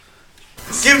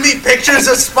Give me pictures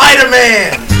of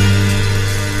Spider-Man.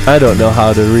 I don't know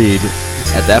how to read.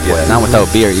 At that point, not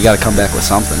without beer. You got to come back with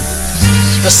something.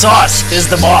 The sauce is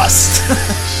the boss.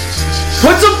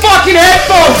 Put some fucking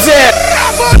headphones in!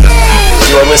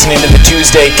 You are listening to the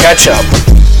Tuesday Catch-Up.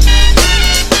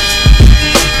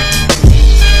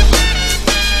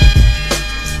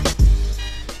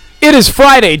 It is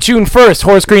Friday, June 1st,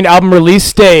 Horace Green album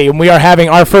release day, and we are having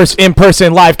our first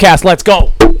in-person live cast. Let's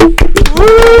go!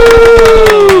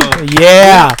 Woo!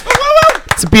 Yeah!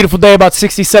 It's a beautiful day, about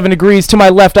 67 degrees. To my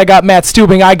left, I got Matt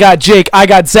Stubing, I got Jake, I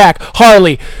got Zach,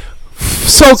 Harley,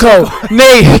 Soko,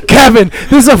 Nate, Kevin.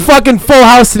 This is a fucking full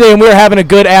house today, and we're having a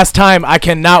good-ass time. I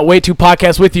cannot wait to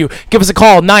podcast with you. Give us a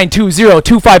call,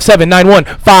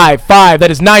 920-257-9155.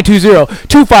 That is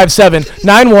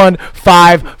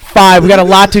 920-257-9155. We got a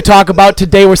lot to talk about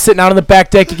today. We're sitting out on the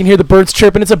back deck. You can hear the birds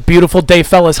chirping. It's a beautiful day,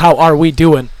 fellas. How are we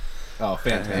doing? Oh,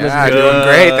 fantastic. Yeah, doing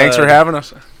great. Thanks for having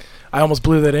us. I almost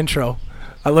blew that intro.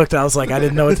 I was like, I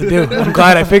didn't know what to do. I'm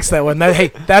glad I fixed that one.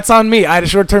 Hey, that's on me. I had a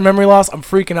short-term memory loss. I'm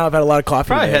freaking out. I've had a lot of coffee.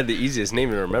 Probably today. had the easiest name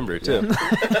to remember, too.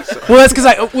 Well, that's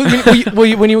because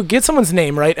when you get someone's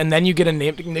name, right, and then you get a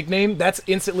nickname, that's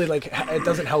instantly, like, it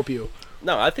doesn't help you.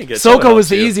 No, I think it's Soko was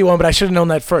the easy one, but I should have known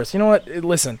that first. You know what?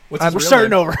 Listen. We're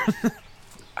starting over.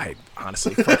 I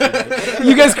honestly fucking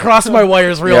you guys crossed my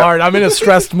wires real hard. I'm in a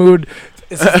stressed mood.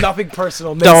 This is nothing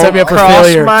personal. Don't set me up for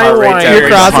failure. You're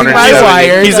crossing my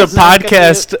wires. He's a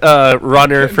podcast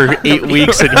runner for 8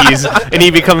 weeks, and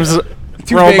he becomes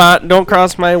robot. Don't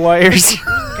cross my wires.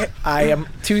 I am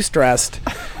too stressed.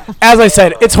 As I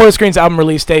said, it's Horace Green's album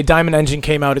release day. Diamond Engine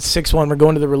came out at 6/1. We're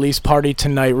going to the release party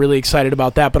tonight. Really excited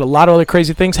about that. But a lot of other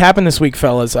crazy things happened this week,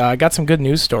 fellas. I got some good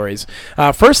news stories.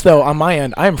 First, though, on my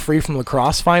end, I am free from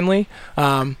lacrosse finally.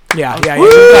 Yeah.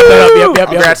 Yep.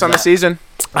 Congrats on the season.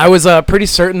 I was pretty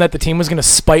certain that the team was going to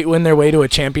spite win their way to a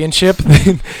championship.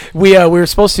 we were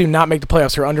supposed to not make the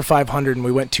playoffs. We were under 500, and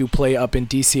we went to play up in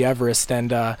DC Everest,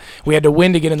 and we had to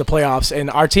win to get in the playoffs. And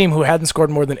our team, who hadn't scored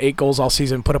more than 8 goals all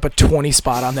season, put up a 20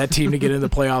 spot on that team to get into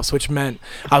the playoffs, which meant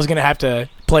I was going to have to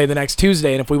play the next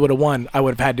Tuesday, and if we would have won, I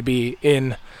would have had to be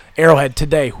in Arrowhead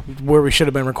today, where we should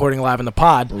have been recording live in the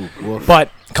pod.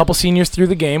 But a couple seniors threw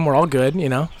the game. We're all good, you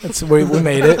know. We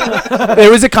made it.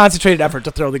 There was a concentrated effort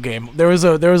to throw the game. There was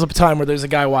a time where there's a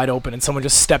guy wide open and someone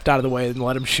just stepped out of the way and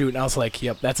let him shoot, and I was like,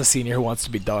 "Yep, that's a senior who wants to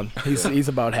be done. He's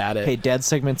about had it." Hey, dad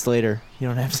segments later. You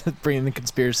don't have to bring in the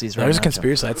conspiracies right There's now. a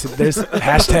conspiracy. There's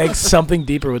hashtag something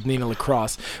deeper with Nina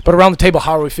Lacrosse. But around the table,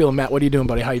 how are we feeling, Matt? What are you doing,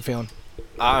 buddy? How you feeling?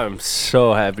 I'm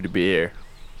so happy to be here.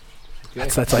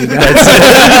 That's all you got.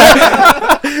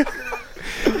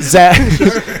 Zach,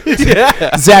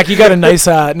 Zach, you got a nice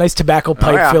tobacco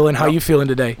pipe filling. How you feeling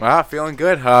today? Wow, feeling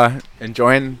good.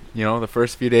 Enjoying, the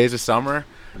first few days of summer.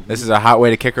 This is a hot way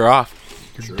to kick her off.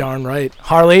 You're darn right.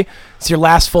 Harley, it's your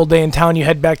last full day in town. You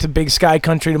head back to Big Sky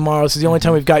Country tomorrow. This is the only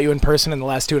time we've got you in person in the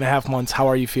last 2.5 months. How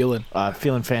are you feeling?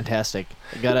 Feeling fantastic.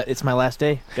 It's my last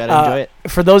day. Gotta enjoy it.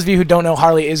 For those of you who don't know,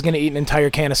 Harley is going to eat an entire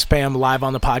can of Spam live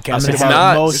on the podcast. It's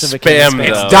not most of a Spam, can of though.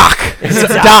 It's Doc.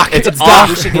 It's Doc. It's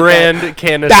off-brand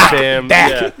can of Spam.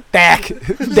 Dak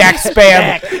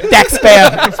Spam. Dak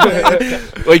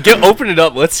Spam. Wait, open it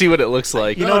up. Let's see what it looks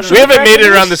like. You know what We haven't sugar made it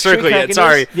crackers- around the circle sugar yet. crackers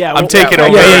Sorry. is? Yeah, I'm taking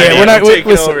over. Yeah. We're not. I'm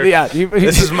taking Listen. over. Yeah.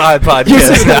 This is my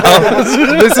podcast now.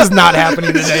 This is not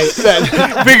happening today.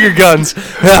 Bigger guns. For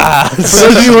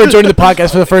those of you who are joining the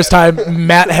podcast for the first time,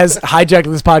 Matt has hijacked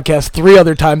this podcast 3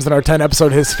 other times in our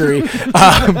 10-episode history.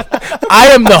 I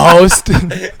am the host.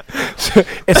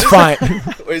 It's fine.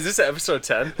 Wait, is this episode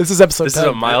 10? This is episode 10. This is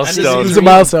a milestone. This is a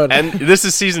milestone. And this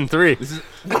is season 3. Go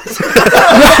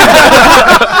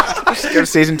to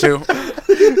season 2.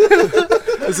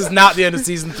 This is not the end of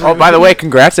season 3. Oh, by the way,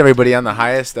 congrats everybody on the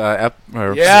highest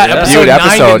episode viewed 9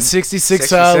 episode. and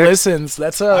 66 listens.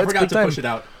 That's I it's forgot big to time. push it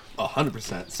out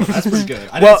 100%, so that's pretty good.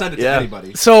 I Well, didn't send it to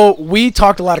anybody. So we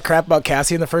talked a lot of crap about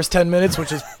Cassie in the first 10 minutes,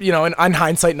 which is, in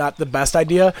hindsight, not the best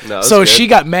idea. No, so good. she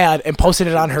got mad and posted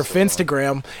it on her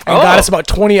Finstagram and got us about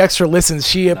 20 extra listens.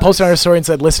 She posted on her story and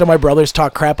said, "Listen to my brothers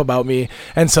talk crap about me."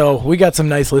 And so we got some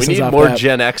nice We listens need off more that.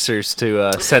 Gen Xers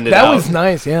to send it That out. was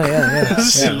nice. Yeah.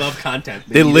 They love content.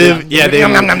 They live. Yeah, they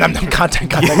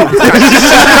Content.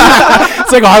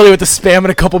 It's like Harley with the spam in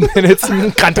a couple minutes.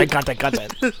 Content.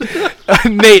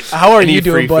 Nate, how are I you need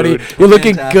doing, free buddy? food. You're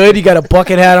looking Fantastic. good. You got a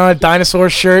bucket hat on, a dinosaur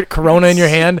shirt, Corona in your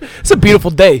hand. It's a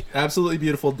beautiful day. Absolutely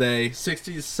beautiful day.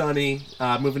 60s, sunny.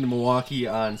 Moving to Milwaukee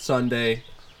on Sunday.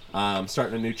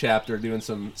 Starting a new chapter, doing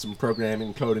some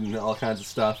programming, coding, and all kinds of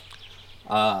stuff.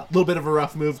 little bit of a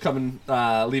rough move coming,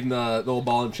 leaving the old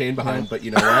ball and chain behind, but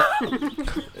you know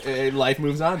what? Life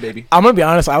moves on, baby. I'm gonna be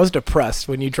honest. I was depressed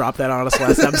when you dropped that on us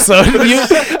last episode.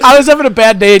 I was having a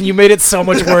bad day, and you made it so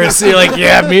much worse. You're like,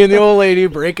 "Yeah, me and the old lady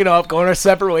breaking up, going our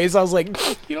separate ways." I was like,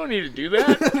 "You don't need to do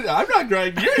that." I'm not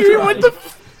crying. You're crying. What the?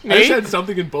 I just had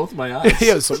something in both my eyes.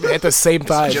 Yeah, so at the same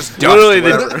time. Just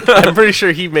Literally, I'm pretty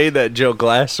sure he made that joke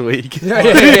last week.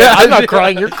 Yeah, I'm not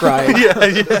crying. You're crying.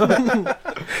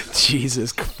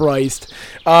 Jesus Christ.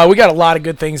 We got a lot of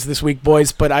good things this week,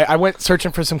 boys, but I went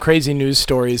searching for some crazy news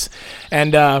stories,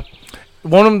 and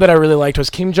one of them that I really liked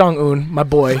was Kim Jong-un, my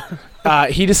boy.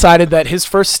 He decided that his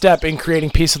first step in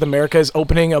creating peace with America is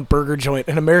opening a burger joint,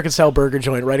 an American-style burger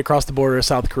joint right across the border of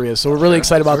South Korea. So we're really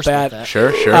excited about that.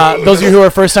 Sure. Those of you who are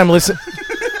first-time listeners,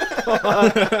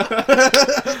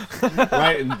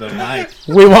 Right in the mic.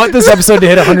 we want this episode to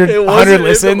hit 100 wasn't in the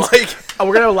listens. mic. We're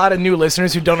going to have a lot of new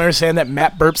listeners who don't understand that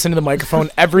Matt burps into the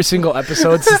microphone every single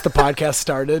episode since the podcast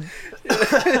started.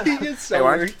 Hey,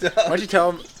 why don't you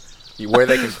tell them where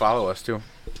they can follow us, too?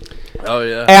 Oh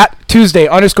yeah. At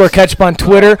Tuesday_Ketchup on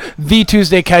Twitter, The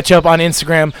Tuesday Ketchup on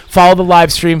Instagram. Follow the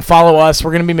live stream. Follow us.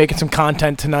 We're going to be making some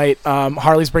content tonight.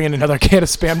 Harley's bringing another can of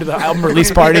Spam to the album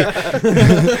release party.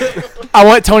 I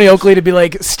want Tony Oakley to be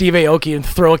like Steve Aoki and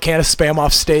throw a can of Spam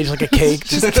off stage like a cake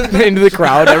just into the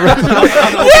crowd. Yeah!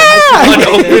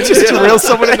 Just to reel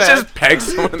someone in there. Just peg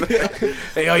someone.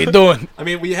 Hey, how you doing? I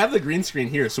mean, we have the green screen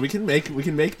here, so we can make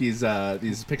these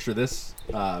picture this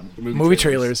Movie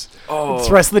trailers. Oh.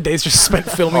 The rest of the day's just spent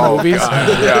filming movies.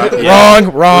 Yeah. Wrong.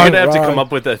 We're gonna have to come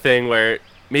up with a thing where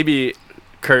maybe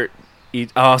Kurt eat.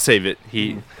 I'll save it.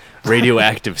 He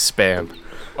radioactive spam.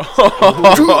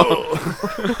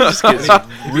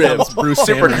 ribs. Bruce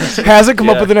Sanders. Hasn't come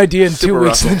up with an idea in 2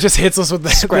 weeks and just hits us with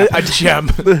a gem.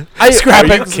 Scrap Are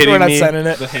you it. kidding We're not me? sending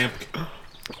it. The hamp.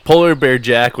 Polar Bear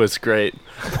Jack was great.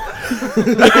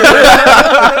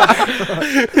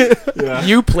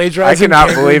 You plagiarizing. I cannot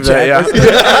Kangaroo believe that,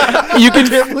 Jack. You can.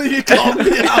 You called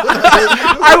me out.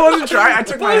 I wasn't trying. I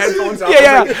took my headphones off.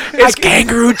 Yeah. It's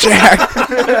Kangaroo Jack.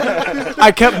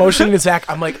 I kept motioning to Zach.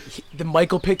 I'm like, the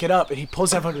mic will pick it up, and he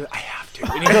pulls that phone. I have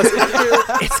to, and he goes,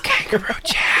 "It's Kangaroo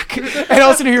Jack." And I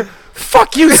was sitting here,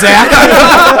 "Fuck you, Zach."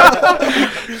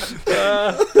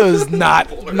 That was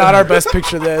not our best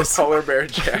picture. This Polar Bear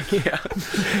Jack. Yeah.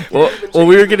 Well,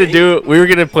 we were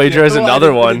gonna plagiarize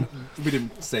another one. We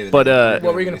didn't say that. But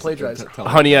what were you gonna plagiarize?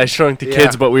 Honey, I Shrunk the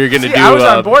Kids, but we were gonna See, do I was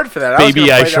on board for that.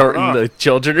 Baby, I Shortened the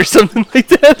Children or something like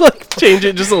that. Like change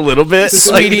it just a little bit.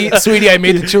 Sweetie, I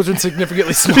made the children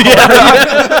significantly smaller.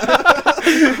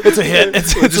 It's a hit.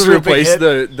 It's Just a real big replace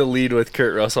hit. the lead with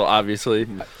Kurt Russell, obviously.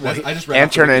 I just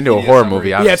And turn it into a horror movie.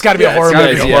 Yeah, it's got to be a horror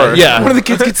gotta movie. be horror. Yeah. One of the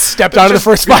kids gets stepped out of the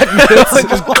first 5 minutes. And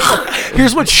just,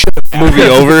 here's what should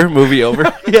Movie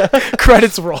over. Yeah.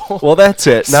 credits roll. Well, that's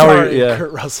it. Now Sorry, we're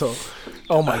Kurt Russell.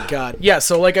 Oh my God. Yeah.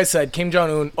 So like I said, Kim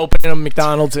Jong-un opening a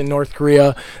McDonald's in North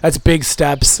Korea. That's big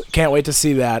steps. Can't wait to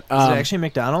see that. Is it actually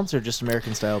McDonald's or just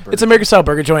American style burger? It's American style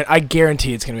burger joint. I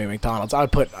guarantee it's gonna be a McDonald's. I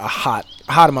would put a hot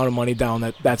amount of money down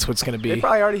that that's what's gonna They be.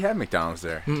 probably already have McDonald's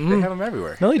there. They have them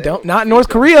everywhere. No, they don't. Not in North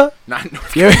Korea. Not in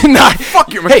North Yeah, not.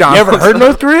 Fuck your Hey, you McDonald's. ever heard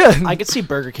North Korea? I could see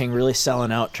Burger King really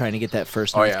selling out trying to get that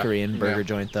first North yeah. Korean burger Yeah.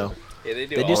 joint, though. Yeah, they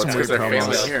do. They do some weird they're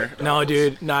famous promos. here. No,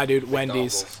 dude.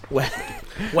 Wendy's. Wendy's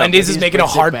Wendy's is making a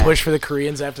brings it hard back. push for the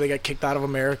Koreans after they got kicked out of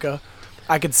America.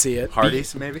 I could see it.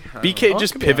 Hardee's, maybe? BK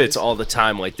just could be pivots nice. all the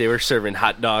time. Like they were serving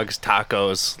hot dogs,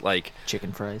 tacos, like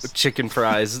Chicken fries. chicken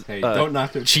fries, Hey, don't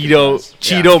knock their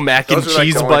Cheeto mac and Those are, like,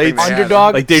 cheese the only thing bites. they have.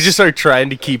 Underdog. Like they just are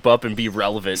trying to keep up and be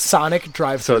relevant. Sonic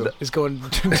drive-through So is going.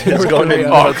 It's going in.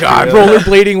 Oh, God.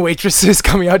 Rollerblading waitresses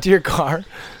coming out to your car.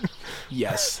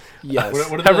 Yes. What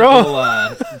are the Bro.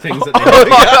 little things that they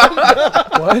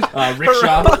have? What?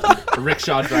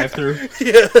 Rickshaw drive-through.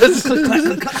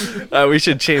 We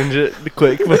should change it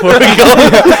quick before we go.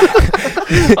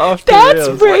 Off the That's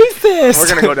rails. racist. We're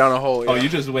going to go down a hole. Oh, you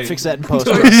just wait. Fix that in post.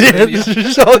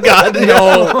 Oh God,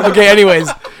 No. Okay. Anyways,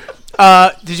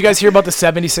 did you guys hear about the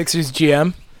 76ers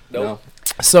GM? No.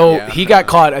 So Yeah. he got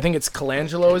caught. I think it's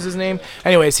Colangelo is his name.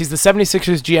 Anyways, he's the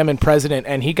 76ers GM and president,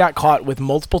 and he got caught with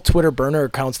multiple Twitter burner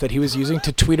accounts that he was using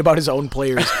to tweet about his own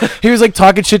players. He was like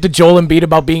talking shit to Joel Embiid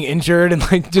about being injured and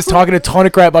like just talking a ton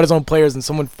of crap about his own players, and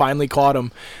someone finally caught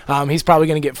him. He's probably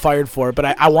going to get fired for it, but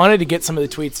I wanted to get some of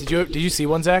the tweets. Did you see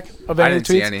one, Zach, of I any didn't of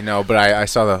the tweets? see any, no, but I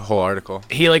saw the whole article.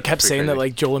 He like kept Pretty saying that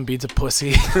crazy. like Joel Embiid's a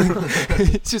pussy.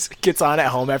 He just gets on at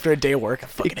home after a day of work. I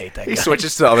fucking hate that He guy.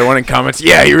 switches to the other one in comments.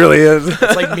 Yeah, he really is.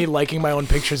 It's like me liking my own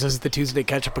pictures as the Tuesday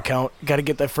Ketchup account. Got to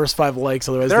get that first 5 likes,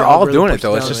 otherwise They're the all algorithm doing it, pushes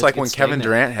though. It's down. just like when it's Kevin stagnant.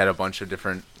 Durant had a bunch of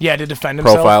different Yeah, to defend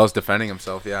himself. profiles defending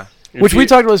himself, yeah. Which we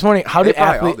talked about this morning. How They do probably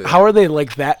all athletes? do How are they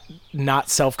like that? Not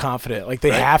self-confident. Like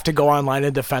they have to go online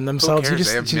and defend themselves. cares? You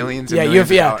just, They have millions and yeah, millions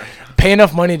you of have dollars. pay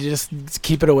enough money to just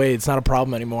keep it away. It's not a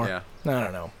problem anymore. Yeah. I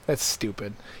don't know. That's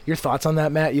stupid. Your thoughts on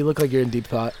that, Matt? You look like you're in deep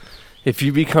thought. If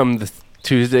you become the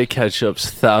Tuesday Ketchup's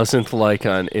 1,000th like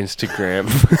on Instagram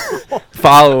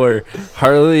follower,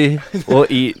 Harley will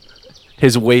eat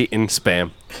his weight in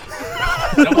spam.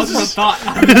 That wasn't a thought.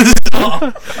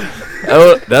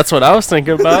 Oh, that's what I was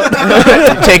thinking about.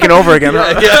 Taking over again.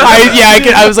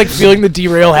 I was like feeling the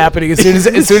derail happening as soon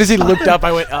as he looked up.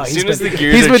 I went, oh, As soon as the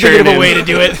gears he's are been thinking of a turning. way to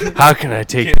do it. How can I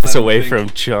take this away from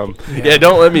Chum? Yeah,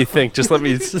 don't let me think. Just let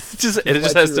me. It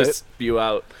just has to spew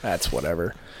out. That's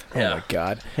whatever. Oh Yeah. my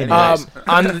God. Anyways.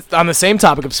 On the same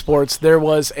topic of sports, there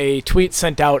was a tweet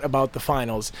sent out about the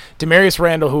finals. Demarius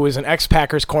Randall, who is an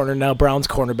ex-Packers corner, now Browns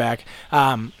cornerback,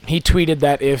 he tweeted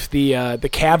that if the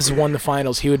Cavs won the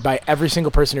finals, he would buy every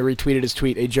single person who retweeted his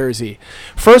tweet a jersey.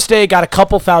 First day got a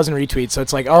couple thousand retweets, so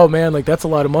it's like, oh man, like that's a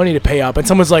lot of money to pay up. And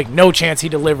someone's like, no chance he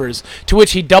delivers. To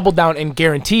which he doubled down and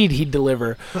guaranteed he'd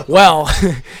deliver. Well,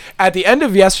 at the end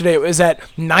of yesterday, it was at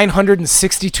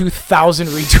 962,000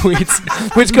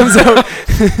 retweets, which comes out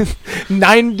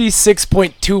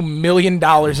 $96.2 million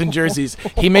in jerseys.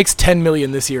 He makes $10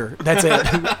 million this year. That's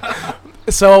it.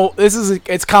 So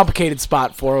it's a complicated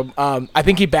spot for him. I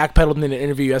think he backpedaled in an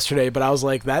interview yesterday, but I was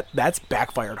like, that's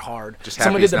backfired hard. Just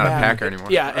happy he's not a Packer anymore.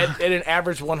 Yeah, at an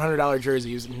average $100 jersey,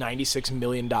 he was $96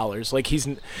 million. Like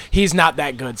he's not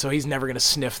that good, so he's never gonna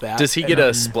sniff that. Does he get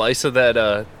a splice of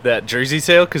that jersey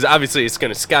sale? Because obviously it's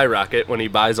going to skyrocket when he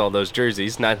buys all those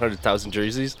jerseys, 900,000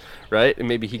 jerseys, right? And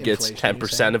maybe he gets Inflation,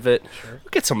 10% of it. Sure. We'll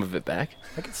get some of it back.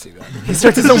 I can see that. He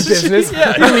starts his own business. He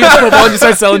leaves football and just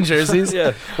starts selling jerseys.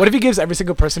 Yeah. What if he gives every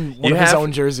single person one of his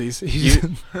own jerseys? You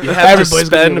have to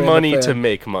spend money to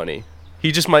make money.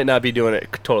 He just might not be doing it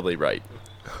totally right.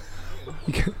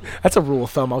 That's a rule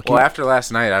of thumb. I'll keep. Well, after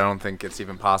last night, I don't think it's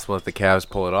even possible that the Cavs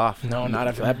pull it off. No, not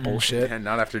after that bullshit. And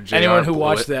not after JR. Anyone who blew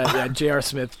watched it. that, yeah, J.R.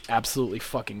 Smith absolutely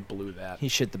fucking blew that. He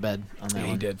shit the bed on that Yeah, he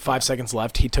one. did. 5 seconds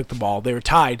left. He took the ball. They were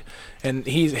tied, and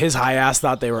his high ass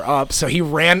thought they were up, so he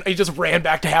just ran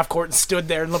back to half court and stood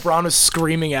there, and LeBron was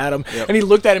screaming at him. Yep. And he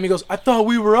looked at him. He goes, "I thought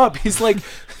we were up." He's like,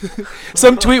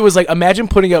 some tweet was like, "Imagine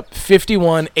putting up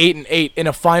 51, 8-8 in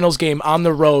a finals game on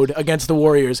the road against the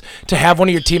Warriors to have one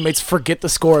of your teammates forget the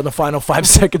score in the final 5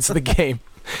 seconds of the game."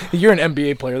 You're an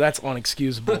NBA player. That's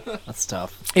unexcusable. That's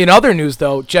tough. In other news,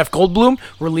 though, Jeff Goldblum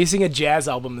releasing a jazz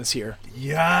album this year.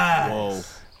 Yes. Whoa.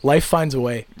 Life finds a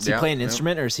way. Is he playing an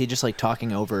instrument, or is he just like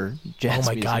talking over jazz Oh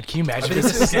my music? God! Can you imagine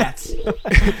This this? is stats.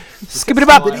 Skibbity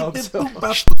bop.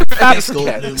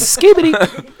 Skibbity.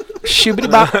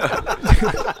 Shibbity bop.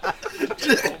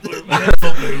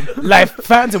 Life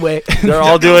finds a way. They're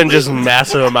all doing just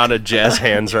massive amount of jazz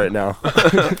hands right now.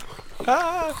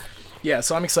 Yeah,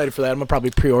 so I'm excited for that. I'm going to probably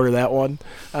pre-order that one.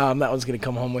 That one's going to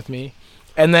come home with me.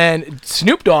 And then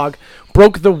Snoop Dogg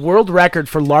broke the world record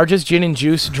for largest gin and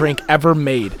juice drink ever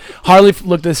made. Harley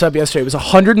looked this up yesterday. It was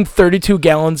 132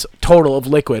 gallons total of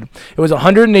liquid. It was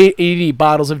 180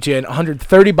 bottles of gin,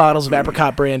 130 bottles of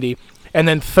apricot brandy, and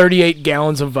then 38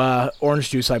 gallons of orange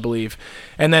juice, I believe.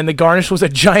 And then the garnish was a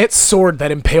giant sword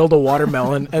that impaled a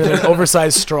watermelon and then an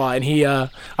oversized straw. And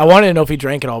I wanted to know if he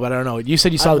drank it all, but I don't know. You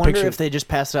said you saw I the wonder picture. if they just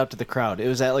passed it out to the crowd. It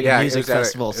was at like Yeah, a it music was at a-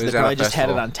 festival, so it they was at a probably just had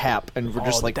it festival. on tap and were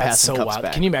just like that's passing so cups wild.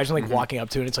 back. Can you imagine like walking up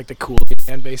to it and it's like the cool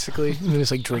man basically and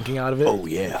just like drinking out of it? Oh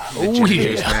yeah. Oh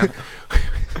yeah.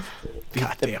 God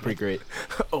That'd be damn pretty it. great.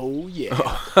 Oh yeah.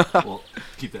 Well,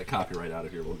 keep that copyright out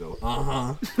of here. We'll go.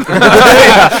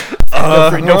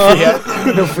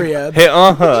 No free ad. Hey,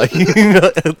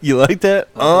 you like that?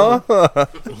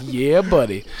 Yeah,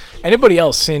 buddy. Anybody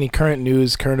else see any current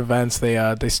news, current events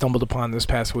they stumbled upon this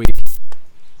past week?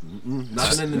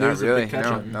 Nothing in the Not news. really. Catch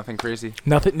No, up. nothing crazy.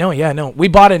 Nothing. No, yeah, no. We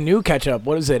bought a new ketchup.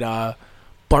 What is it?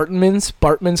 Bartman's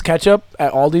ketchup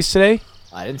at Aldi's today.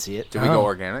 I didn't see it. Did we go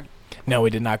organic? No,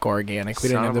 we did not go organic. We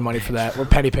didn't Son have of the a money for that. We're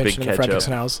penny pinching in the ketchup.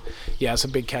 Fredrickson house. Yeah, it's a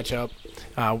big ketchup.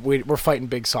 We're fighting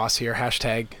big sauce here.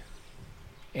 Hashtag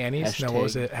Annie's. No, what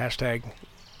was it? Hashtag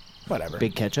whatever.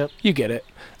 Big ketchup. You get it.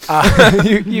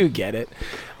 You get it.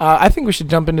 I think we should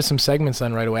jump into some segments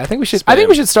then right away. I think we should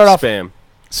start off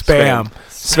Spam.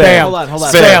 spam. Hold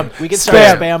on. Spam. We can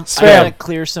start Spam. spam. I gotta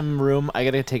clear some room. I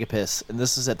gotta take a piss, and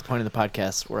this is at the point of the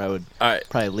podcast where I would All right,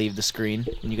 probably leave the screen,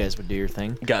 and you guys would do your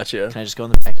thing. gotcha. Can I just go in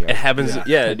the backyard? It happens.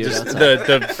 Yeah, do it just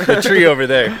outside. the tree over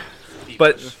there.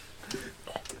 But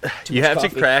you have to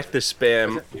crack the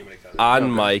spam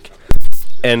on mic,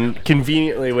 and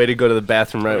conveniently way to go to the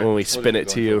bathroom right when we spin it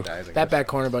to you. that back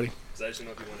corner, buddy.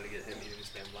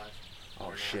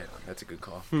 Oh shit, that's a good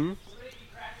call.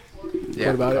 Yeah,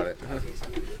 What about got it?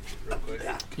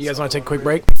 You guys want to take a quick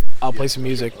break? I'll play some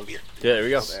music. Yeah, there we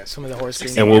go. Some of the horse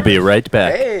green. And we'll be right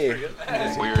back. Hey.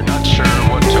 We're not sure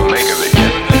what to make of it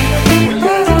yet.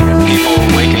 People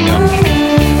waking up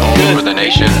all over the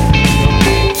nation,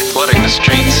 flooding the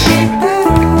streets.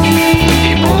 The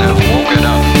people have woken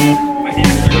up.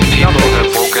 The people have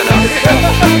woken up.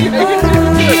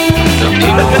 The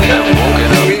people have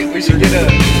woken up. We should get some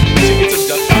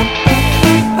duck.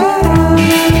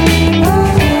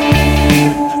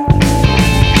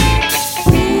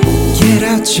 Get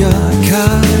out your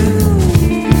car.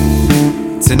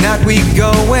 Tonight we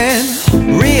going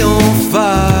real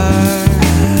far.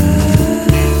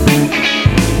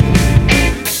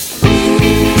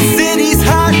 City's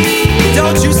hot,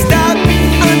 don't you stop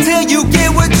until you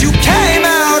get what you came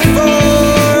out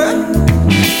for.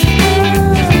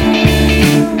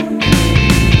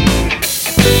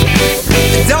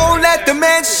 Don't let the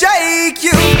man shake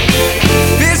you.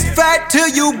 Fist fight till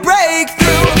you break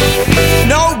through.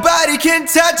 Nobody can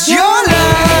touch your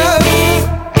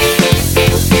love.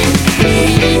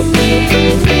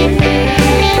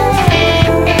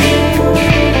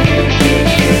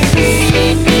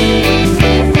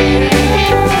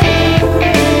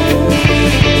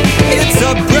 It's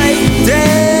a break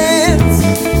dance,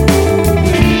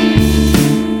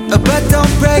 but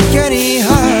don't break any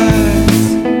hearts.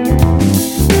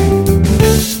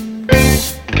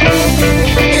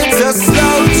 It's a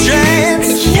slow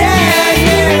trance, yeah,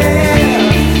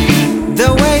 yeah.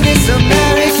 The way this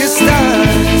America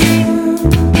starts.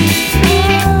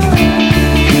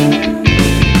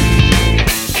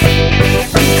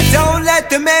 Don't let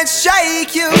the man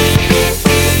shake you.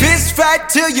 Fist fight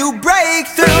till you break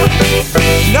through.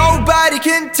 Nobody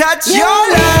can touch your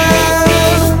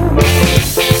love.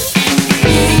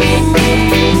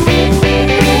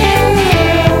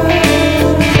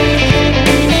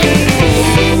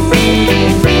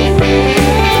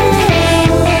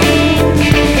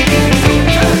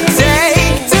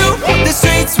 Take to the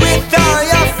streets with all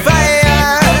your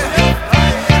fire.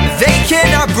 They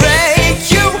cannot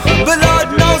break you, but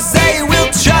Lord knows they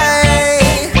will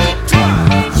try.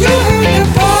 You have the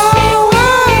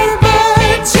power,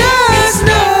 but just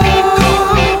know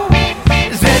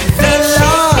that the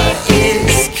law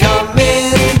is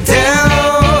coming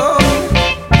down.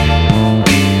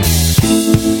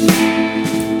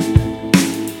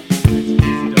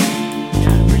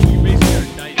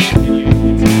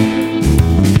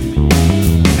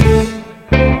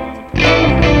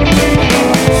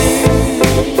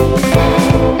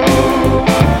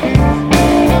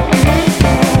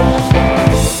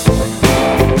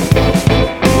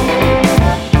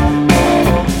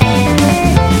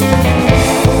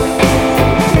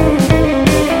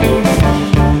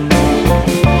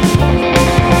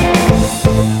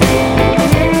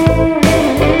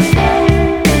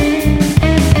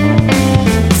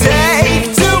 Take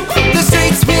to the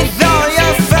streets with all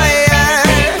your fire.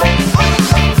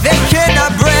 They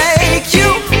cannot break you,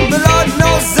 but Lord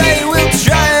knows they will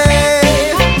try.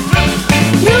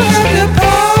 You have the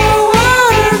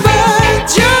power, but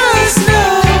just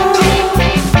know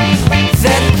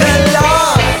that the law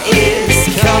is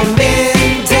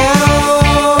coming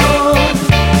down.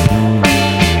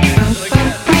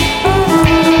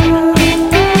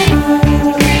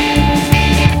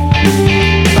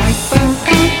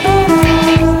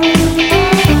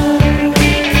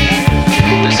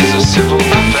 This is a civil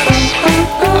offense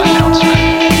announcement.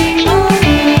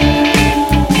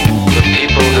 The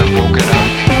people have woken up.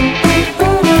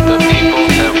 The people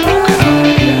have woken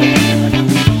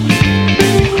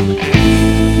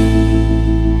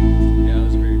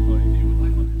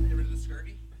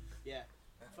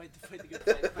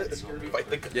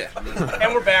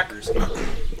And we're back.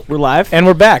 We're live. And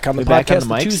we're back on the We back on podcast, the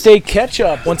the mics? Tuesday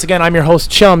Catch-Up. Once again, I'm your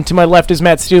host, Chum. To my left is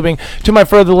Matt Stubing. To my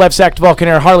further left, Zach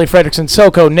Vulcanair, Harley Fredrickson,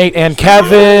 Soko, Nate, and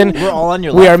Kevin. We're all on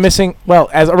your We left. are missing, well,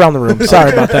 as around the room.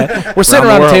 Sorry about that. We're sitting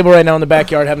around the table right now in the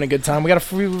backyard having a good time. We got a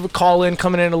free call in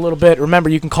coming in a little bit. Remember,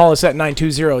 you can call us at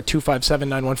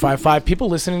 920-257-9155. People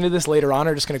listening to this later on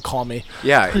are just going to call me.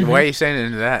 Yeah, why are you saying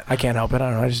into that? I can't help it. I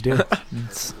don't know. I just do.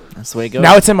 That's the way it goes.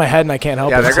 Now it's in my head and I can't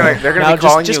help Yeah, it. they're gonna Now be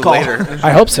calling just you call. later.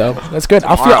 I hope so. That's good.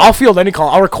 Tomorrow. I'll field any call.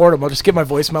 I'll record them. I'll just get my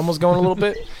voice memos going a little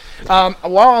bit.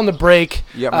 While on the break,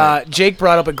 Yeah, man. Jake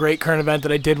brought up a great current event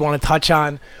that I did want to touch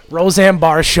on. Roseanne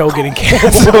Barr's show getting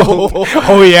canceled.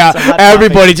 Oh, yeah.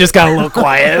 Everybody just got a little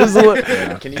quiet. It was a little-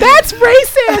 That's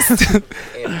racist!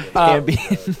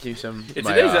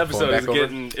 Today's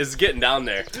episode is getting down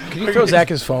there. Can you throw Zach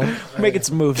his phone? Making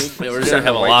some moves. Yeah, we're going to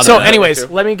have a lot So, of that. anyways,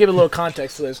 let me give a little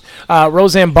context to this.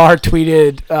 Roseanne Barr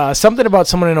tweeted something about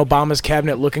someone in Obama's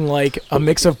cabinet looking like a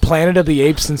mix of Planet of the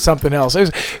Apes and something else. It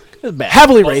was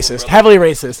heavily racist. Heavily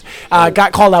racist.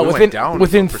 Got called out we went down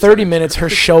within some 30 minutes. Her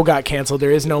show got canceled.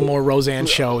 There is no more Roseanne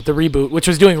show. The reboot, which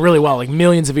was doing really well, like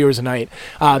millions of viewers a night.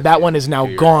 That one is now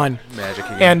gone. Magic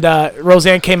again. And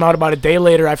Roseanne came out about a day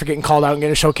later after getting called out and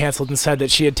getting a show canceled and said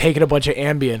that she had taken a bunch of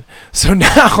Ambien. So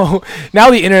now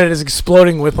the internet is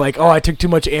exploding with like, oh, I took too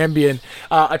much Ambien.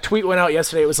 A tweet went out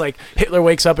yesterday. It was like Hitler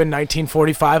wakes up in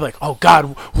 1945, like, oh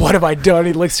God, what have I done?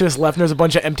 He looks to his left and there's a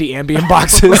bunch of empty Ambien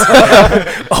boxes.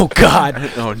 Oh God.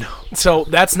 Oh no. So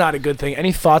that's not a good thing.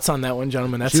 Any thoughts on that one,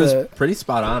 gentlemen? That's She was pretty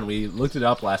spot on. We looked it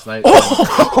up last night.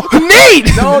 Oh,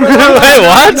 Nate! No, Wait, I'm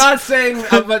what? not saying,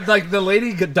 but like the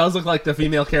lady does look like the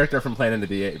female character from Planet of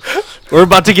the Apes. We're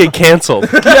about to get canceled.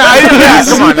 Come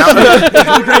on now.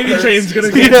 The gravy train's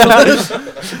gonna get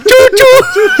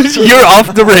You're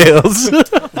off the rails.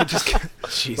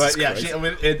 Jesus But yeah, Christ. I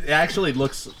mean, it actually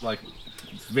looks like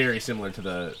very similar to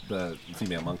the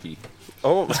female monkey.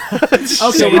 Oh,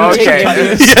 Okay, Okay.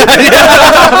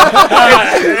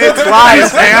 it's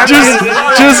lies, man.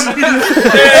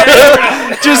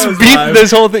 Just beat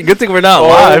this whole thing. Good thing we're not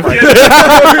live.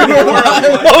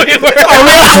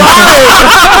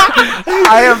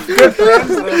 I have good friends.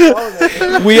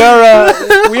 We are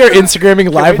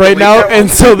Instagramming live right now, and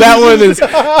so that one is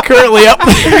currently up.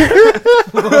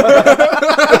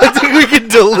 I think we can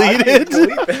delete it.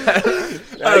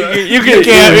 You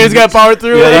can't. We just got to power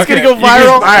through it. It's gonna go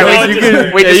viral. All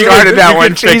right, we discarded that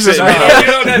one. Jesus, it. man. You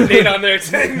don't have Nate on there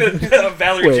saying that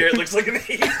Valerie Wait. Jarrett looks like an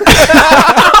ape.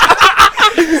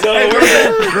 So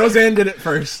Roseanne did it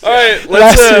first. All right,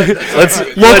 let's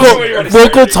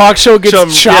Local talk show gets Some-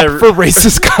 chopped yeah. for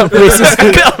racist.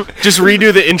 just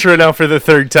redo the intro now for the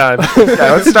third time.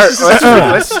 Yeah, let's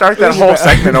start that whole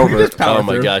segment over. Oh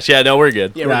my gosh, yeah, no, we're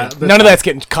good. Yeah, None of that's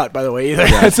getting cut, by the way, either.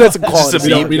 That's a quality. Just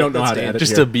a beep. we don't know how to edit.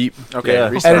 Just here. a beep. Okay, Yeah.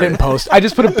 restart. Edit and post. I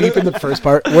just put a beep in the first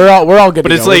part. We're all good. But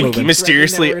to it's go. We're like moving.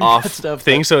 mysteriously Right now, we're in off that stuff,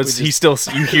 thing, but so we it's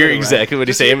just- you hear exactly what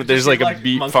he's saying, but there's like a like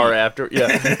beep monkey. far after. Yeah.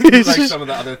 It's like some of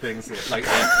the other things. Like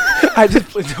I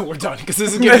just we're done because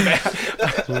this is getting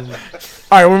bad.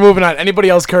 All right, we're moving on. Anybody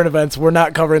else current events? We're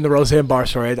not covering the Roseanne Barr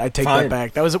story. I take that Fine.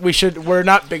 back. That was we're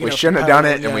not big We enough. shouldn't have to done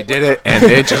have it, and yet. we did it, and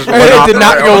it just went It off did the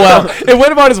not go rails. well. It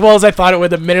went about as well as I thought it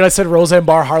would. The minute I said Roseanne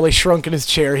Barr, Harley shrunk in his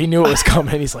chair. He knew it was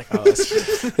coming. He's like, "Oh,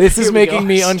 this is making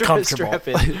me uncomfortable." Strap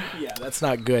in. Yeah, that's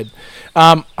not good.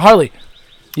 Harley,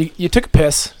 you took a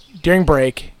piss during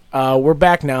break. We're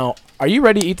back now. Are you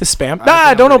ready to eat the spam?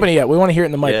 Nah, don't open it yet. We want to hear it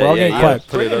in the mic. We're all getting quiet.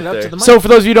 Put it Bring it up up to there. the mic. So, for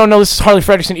those of you who don't know, this is Harley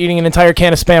Fredrickson eating an entire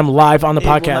can of spam live on the It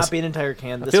will not podcast. be an entire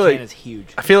can. This feel can like- is huge.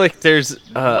 I feel like there's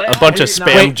a bunch of spam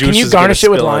Wait, juices. can you garnish gonna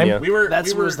it with spill on lime? you. we were. That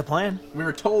we were, was the plan. We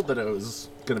were told that it was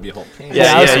gonna be a whole can.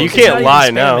 Yeah, Yeah, you It's can't not lie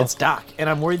even spam, now. It's Doc, and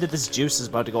I'm worried that this juice is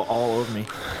about to go all over me.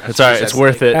 It's alright. It's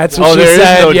worth it. That's what she there is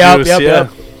said. no Yep, juice. yep, yeah. yep.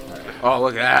 Oh,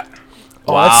 look at that.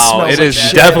 Oh, that Wow, smells it like is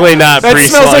shit. definitely not That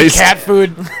smells like pre-sliced. cat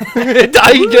food.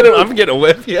 I'm getting a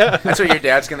whiff. Yeah. That's what your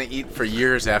dad's gonna eat for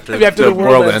years after, After the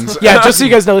world ends. Yeah, just so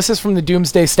you guys know, this is from the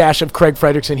Doomsday Stash of Craig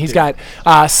Fredrickson. He's got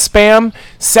spam,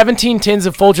 17 tins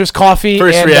of Folgers coffee.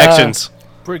 First and, reactions.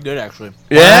 Pretty good, actually.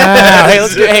 Yeah.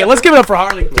 Hey, let's give it up for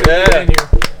Harley. Yeah.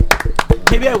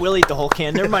 Maybe I will eat the whole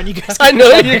can. Never mind, you guys. I know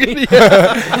you're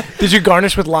gonna. Did you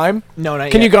garnish with lime? No, not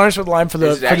Can yet. you garnish with lime for the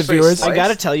Is it actually viewers? sliced? I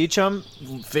gotta tell you, chum,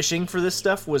 fishing for this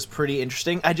stuff was pretty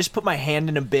interesting. I just put my hand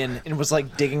in a bin and was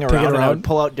like digging around, and I around? would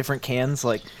pull out different cans.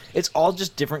 Like it's all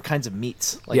just different kinds of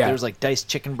meats. Like Yeah. there was like diced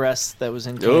chicken breasts that was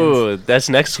in cans. Ooh, that's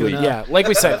next week. Yeah, like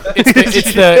we said, it's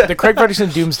the Craig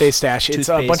Fredrickson Doomsday Stash. It's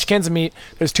a Toothpaste. bunch of cans of meat.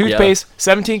 There's toothpaste,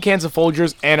 17 cans of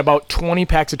Folgers, and about 20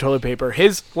 packs of toilet paper.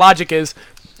 His logic is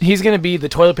he's going to be the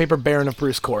toilet paper baron of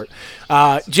Bruce Court.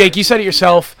 Jake, you said it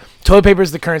yourself. Toilet paper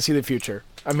is the currency of the future.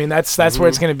 I mean, that's where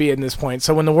it's going to be at this point.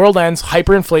 So when the world ends,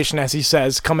 hyperinflation, as he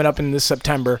says, coming up in this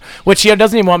September, which he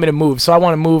doesn't even want me to move. So I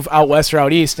want to move out west or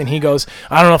out east. And he goes,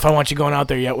 I don't know if I want you going out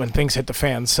there yet when things hit the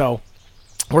fan. So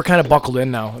we're kind of buckled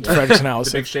in now at Fredrickson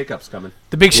House. The big shakeup's coming.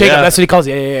 The big shakeup, Yeah. that's what he calls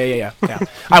it. Yeah.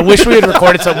 I wish we had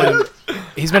recorded something.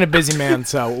 He's been a busy man,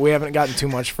 so we haven't gotten too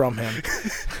much from him.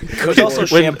 There's also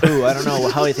shampoo. I don't know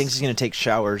how he thinks he's gonna take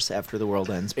showers after the world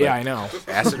ends. But Yeah, I know.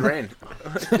 Acid rain.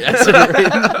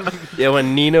 Yeah,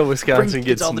 when Neenah, Wisconsin Gets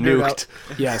gets all the dirt nuked,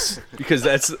 Yes. because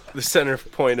that's the center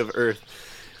point of Earth.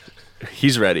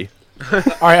 He's ready. All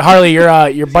right, Harley,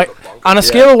 your bite on a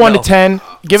scale of 1 to 10.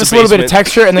 Give us a little bit of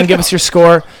texture, and then give us your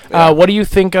score. What do you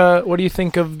think? What do you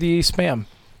think of the Spam?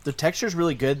 The texture's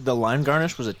really good. The lime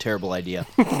garnish was a terrible idea.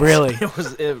 Really?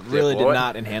 It really did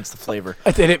not enhance the flavor.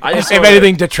 If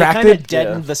anything, detracted. It kind of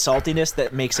deadened the saltiness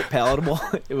that makes it palatable.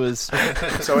 It was.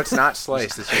 So it's not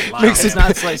sliced. It's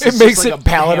not sliced. It makes it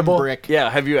palatable. Brick. Yeah.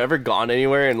 Have you ever gone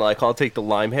anywhere and like I'll take the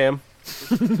lime ham?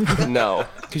 No.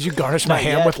 Because you garnish my Not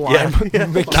ham yet. with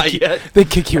lime. Not yet. They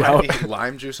kick you out.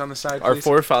 Lime juice on the side. Our please?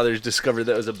 forefathers discovered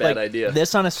that was a bad idea.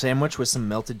 This on a sandwich with some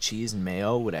melted cheese and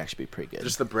mayo would actually be pretty good.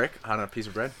 Just the brick on a piece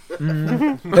of bread.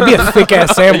 That'd be a thick ass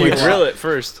You sandwich. grill it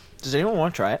first. Does anyone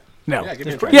want to try it? No. Yeah, give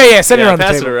me a try. Yeah, send it around the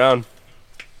pass table. it around.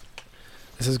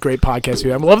 This is great podcast.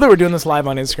 I love that we're doing this live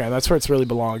on Instagram. That's where it really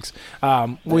belongs.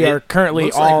 We are currently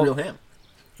Looks all. like real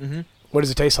ham. What does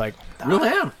it taste like? Real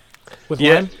ham. With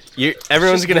Yeah, lime?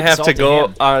 everyone's just gonna good have to salted go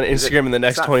ham. on Instagram in the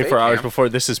next not 24 fake hours ham. before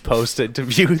this is posted to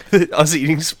view us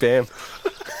eating Spam.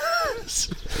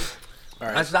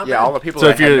 That's not Yeah, bad. all the people So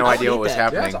that if had you're- no I'll idea eat what was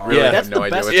that. happening Yeah, really that's have the no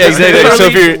idea best what's Yeah, happening.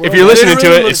 exactly. So if you're listening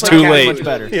to it, it's too Literally late. much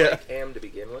better. Yeah. Ham to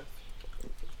begin with.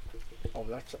 Oh,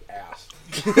 that's ass.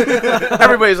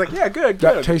 Everybody's like, yeah, good,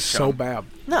 That good. tastes so bad.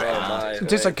 It It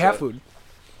tastes like cat food.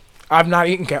 I've not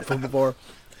eaten cat food before.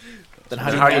 Then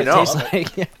how do How do you you know? It know?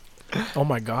 tastes like? Oh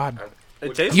my god.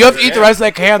 It tastes You have to eat the rest of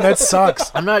that can. That sucks.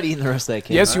 I'm not eating the rest of that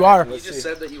can. Yes, you are. You just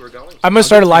said that you were going. I'm gonna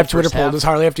start a live the Twitter first poll. half. Does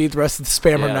Harley have to eat the rest of the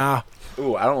Spam or Yeah. nah?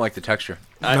 Ooh, I don't like the texture.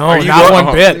 No, Are you not going-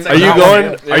 one bit. Are you Not going?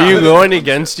 one bit. Are you going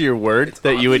against your word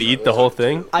that you would eat the whole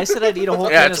thing? I said I'd eat a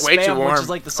whole Yeah, can of it's way too Spam, which warm. is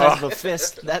like the size of a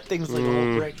fist. That thing's like a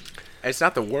whole brick. It's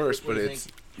not the worst, but it's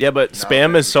Yeah, but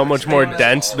Spam is so much more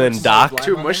dense than Doc.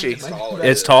 too mushy.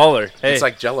 It's taller. Hey, It's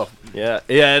like Jello. yeah.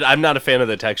 I'm not a fan of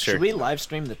the texture. Should we live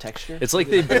stream the texture? It's like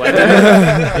they blended it.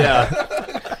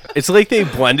 Yeah. It's like they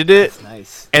blended it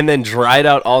Nice. and then dried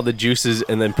out all the juices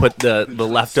and then put the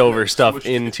leftover stuff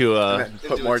into a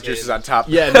Put more juices on top.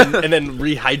 and then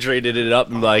rehydrated it up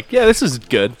and like, yeah, this is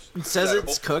good. It says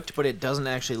it's cooked, but it doesn't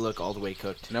actually look all the way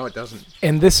cooked. No, it doesn't.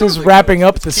 And this is wrapping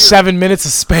up the 7 minutes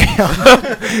of Spam.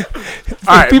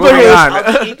 All right, People are moving gonna- on.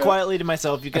 I'll eat quietly to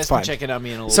myself. You guys That's can fine. check it on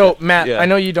me in a little So, bit. Matt, Yeah. I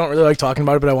know you don't really like talking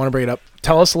about it, but I want to bring it up.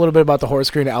 Tell us a little bit about the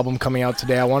Horse Green album coming out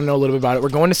today. I want to know a little bit about it. We're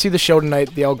going to see the show tonight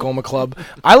at the Algoma Club.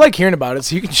 I like hearing about it,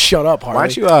 so you can shut up, Harley. Why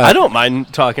don't you I don't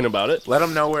mind talking about it. let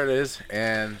them know where it is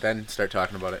and then start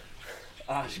talking about it?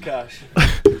 Oshkosh.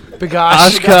 Big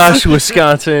Oshkosh,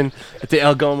 Wisconsin, at the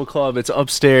Algoma Club. It's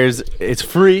upstairs. It's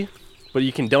free, but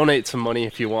you can donate some money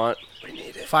if you want.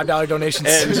 $5 donations.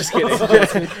 And just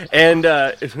kidding. And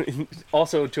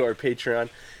also to our Patreon.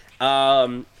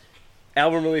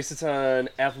 Album release. It's on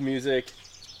Apple Music,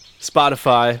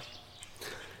 Spotify.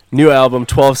 New album,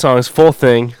 12 songs, full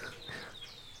thing.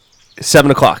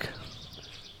 7 o'clock.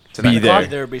 Be there.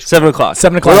 There be 7 o'clock.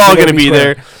 7 o'clock, We're all we gotta gonna be be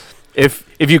square. there.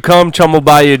 If you come, Chum will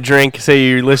buy you a drink. Say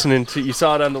you're listening to, you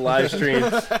saw it on the live stream.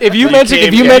 If you You mention came-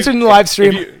 if you if mention in the live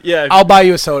stream, Yeah. I'll buy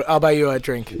you a soda. I'll buy you a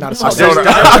drink, not a soda.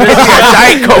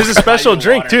 There's a special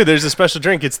drink too. There's a special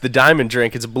drink. It's the diamond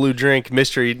drink. It's a blue drink,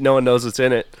 mystery. No one knows what's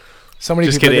in it. So many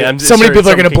Just people. kidding. Are I'm gonna, so many sure people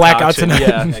are it's gonna some black out concoction.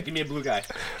 tonight. Yeah. Give me a blue guy.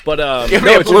 But Give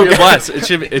me no, a it should blue be a guy. blast.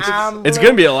 It's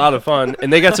gonna be a lot of fun,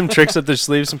 and they got some tricks up their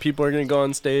sleeves. Some people are gonna go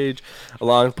on stage,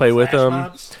 along, play with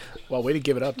them. Well, way to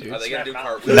give it up, dude. Are they gonna do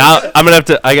cartwheels? Now I'm gonna have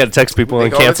to. I gotta text people and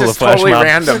Like, cancel the this is flash totally mob.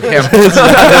 random.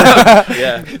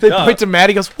 Yeah. They No. point to Matt.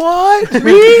 He goes, "What?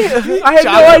 Me? I had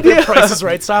no idea." Price is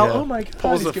Right style. Yeah. Oh my god!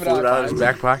 Pulls He's the giving food out high of his fives.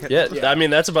 back pocket. Yeah, I mean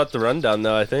that's about the rundown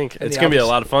though. I think And it's the gonna be a album's-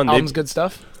 lot of fun. Album's good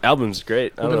stuff. Album's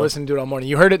great. I We've don't been know. listening to it all morning.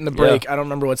 You heard it in the break. I don't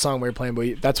remember what song we were playing,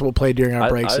 but that's what we'll play during our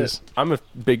breaks. I'm a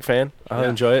big fan. I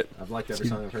enjoy it. I've liked every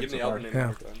song I've heard Give so me the far. album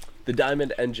name. Yeah. The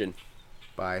Diamond Engine.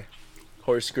 Bye.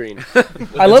 Horse Green.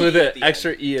 I love with an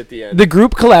extra E at the end. the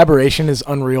group collaboration is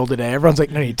unreal today. Everyone's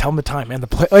like, "No, you tell them the time, man. The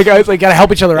play, like, I gotta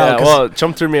help each other Yeah, out." 'cause- well,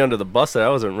 Chum threw me under the bus there. I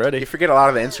wasn't You ready. forget a lot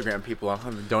of the Instagram people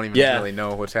don't even Yeah. really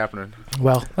know what's happening.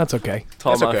 well, that's okay.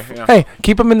 Tall That's enough. okay. Yeah. Hey,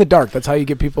 keep them in the dark. That's how you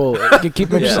get people. You keep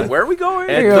them Yeah. interested. Where are we going?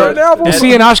 And Here, the- we'll and- see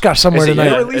you in Oshkosh somewhere Yeah,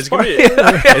 tonight. it's gonna be.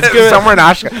 It's good. Somewhere in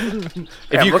Oshkosh.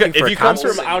 If you looking for a if you come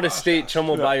concert from out of state, Chum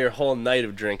will buy your whole night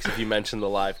of drinks if you mention the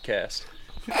live cast.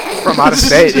 from out of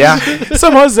state, yeah.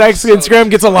 Somehow Zach's Instagram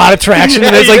gets a lot of traction,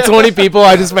 and there's like 20ty people.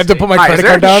 I just meant to put my Hi, credit is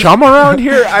there card down. chum around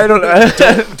here? I don't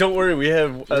know. Don't worry, we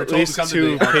have at least come to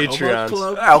 2 the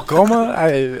Patreons.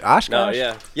 Algoma, Oshkosh. No,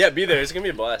 yeah, be there. It's gonna be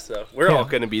a blast though. We're Yeah. all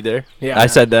gonna be there. Yeah. I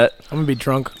said that. I'm gonna be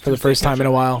drunk for the first time in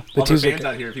a while. The All the Tuesday. fans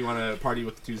out here if you want to party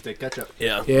with the Tuesday catch-up.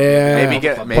 Yeah. Yeah. Maybe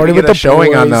get Party with a the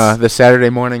showing on boys. the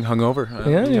Saturday morning hungover.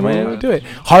 Yeah, you might do it.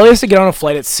 Harley has to get on a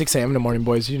flight at 6 a.m. in the morning,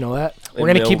 boys. You know that? We're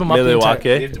going to keep them up the entire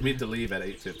We have to leave at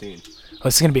 8:15. Oh,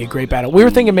 this is going to be a great battle. We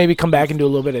were thinking maybe come back and do a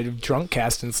little bit of drunk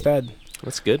cast instead.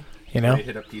 That's good. You know?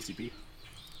 Hit up PCP.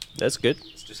 That's good.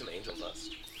 Let's do some Angel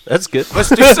Dust. That's good. Let's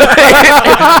do some.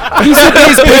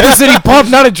 PCP's Paper City Pub,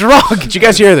 not a drug. Did you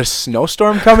guys hear the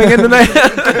snowstorm coming in tonight?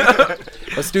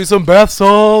 Let's do some bath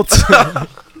salts.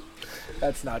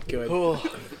 That's not good.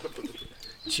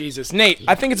 Jesus. Nate,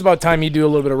 I think it's about time you do a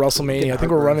little bit of WrestleMania. I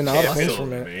think we're running out of things for a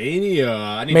minute.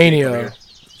 Mania.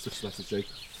 Switch left to Jake.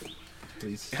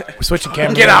 Please. We're switching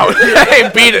cameras. Get out. Hey,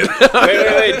 beat it.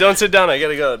 Wait. Don't sit down. I got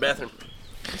to go to the bathroom.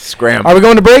 Scram. Are we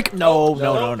going to break? No.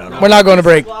 We're not going to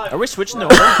break. Are we switching the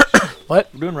order? What?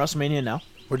 We're doing WrestleMania now.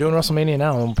 We're doing WrestleMania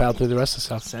now, and we'll pal through the rest of the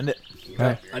stuff. Send it.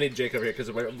 Right. I need Jake over here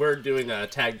because we're doing a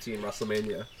tag team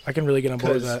WrestleMania. I can really get on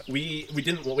board with that. We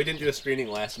didn't do a screening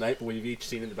last night, but we've each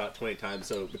seen it about 20 times.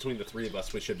 So between the three of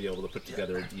us, we should be able to put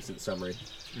together a decent summary.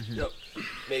 Yep.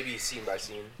 Maybe scene by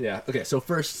scene. Yeah. Okay. So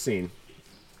first scene.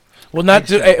 Well, not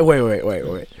do.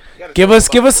 Wait. Give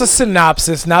us a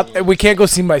synopsis. Not we can't go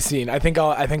scene by scene. I think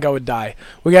I would die.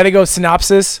 We got to go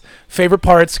synopsis, favorite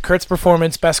parts, Kurt's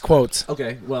performance, best quotes.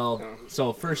 Okay. Well,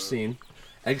 so first scene,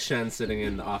 Egg Shen sitting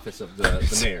in the office of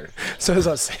the mayor. So as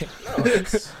I was saying. No,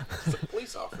 it's a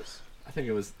police office. I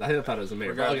thought it was a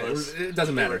mayor. Regardless. Okay, it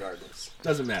doesn't matter. Regardless.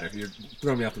 Doesn't matter. You're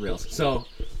throwing me off the rails. So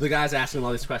the guy's asking him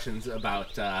all these questions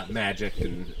about magic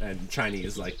and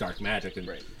Chinese like dark magic, and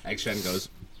Egg Shen goes.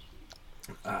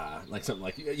 Like something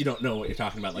like you don't know what you're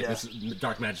talking about. Like this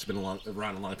dark magic's been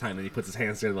around a long time, and he puts his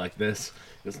hands together like this,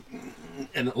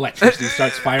 and electricity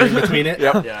starts firing between it.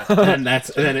 Yep. Yeah. And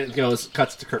then it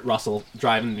cuts to Kurt Russell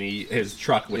driving his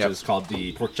truck, which is called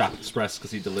the Pork Chop Express,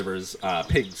 because he delivers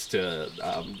pigs to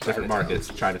different markets,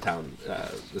 Chinatown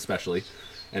especially.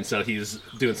 And so he's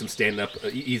doing some stand-up.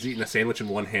 He's eating a sandwich in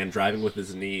one hand, driving with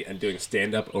his knee, and doing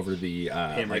stand-up over the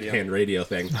hand radio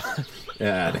thing,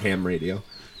 the ham radio.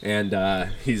 And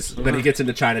then he gets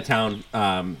into Chinatown,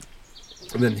 and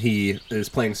then he is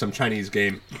playing some Chinese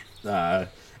game, and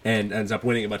ends up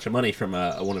winning a bunch of money from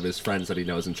one of his friends that he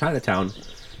knows in Chinatown.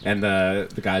 And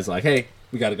the guy's like, "Hey,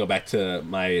 we got to go back to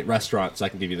my restaurant so I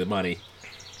can give you the money."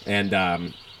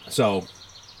 And so,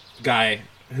 the guy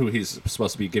who he's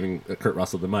supposed to be giving Kurt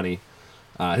Russell the money,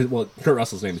 Kurt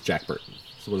Russell's name is Jack Burton,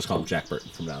 so we'll just call him Jack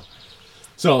Burton from now.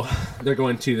 So they're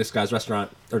going to this guy's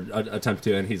restaurant, or attempt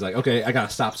to, and he's like, "Okay, I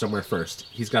gotta stop somewhere first."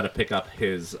 He's got to pick up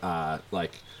his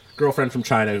girlfriend from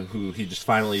China, who he just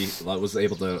finally was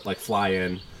able to fly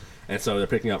in, and so they're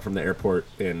picking up from the airport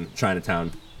in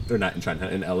Chinatown, or not in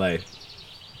Chinatown, in LA,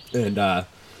 and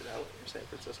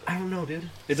I don't know, dude.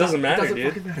 It doesn't matter,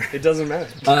 dude. It doesn't matter.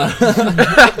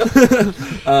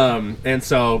 And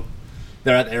so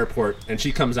they're at the airport, and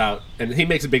she comes out, and he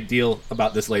makes a big deal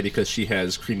about this lady because she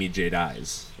has creamy jade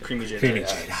eyes. Creamy jade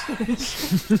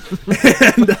eyes.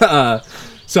 And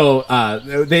so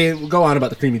they go on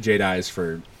about the creamy jade eyes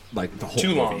for the whole too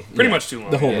movie. long. Pretty much too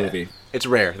long. The whole movie. It's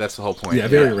rare. That's the whole point. Yeah,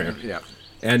 very rare. Yeah.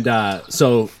 And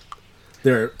so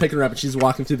they're picking her up, and she's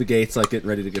walking through the gates, getting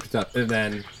ready to get picked up, and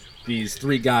then these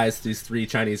three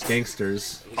Chinese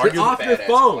gangsters, get off your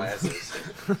phone.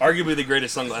 Arguably the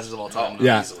greatest sunglasses of all time.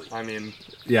 Yeah. Easily. I mean,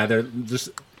 yeah, they're just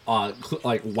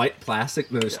white plastic.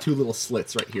 And there's two little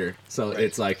slits right here, so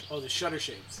it's like the shutter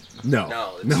shades.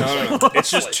 No.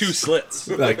 It's just two slits.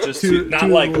 Just two, not two,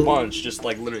 like a bunch, just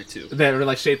literally two.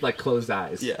 They're shaped like closed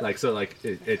eyes. Yeah.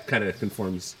 It kind of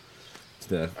conforms to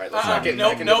the. All right, let's not get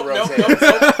Nope.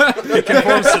 It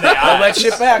conforms to the eyes. Pull that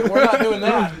shit back. We're not doing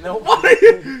that. Nope.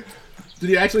 Did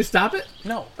you actually stop it?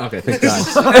 No. Okay, thank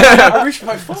God. I reached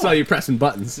my phone. I saw you pressing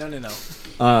buttons. No.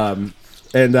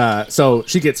 And so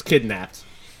she gets kidnapped.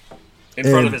 In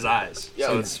front of his eyes. Yeah.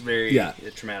 So it's very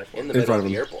traumatic. In the middle of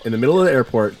the airport. In the middle of the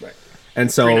airport. Right.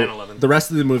 And so 9/11. the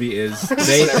rest of the movie is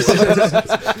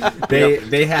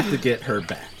they have to get her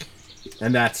back.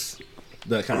 And that's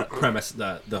the kind of premise,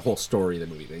 the whole story of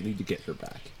the movie. They need to get her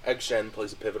back. Egg Shen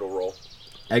plays a pivotal role.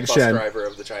 Egg Bus Shen. driver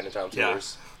of the Chinatown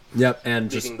tours. Yep,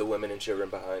 and leaving the women and children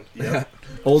behind. Yeah.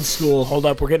 Old school. Hold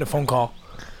up, we're getting a phone call.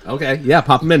 Okay, yeah,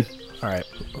 pop him in. All right.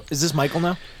 Is this Michael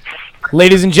now?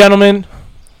 Ladies and gentlemen,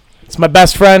 it's my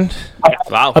best friend.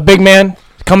 Wow. A big man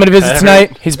coming to visit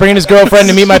tonight. He's bringing his girlfriend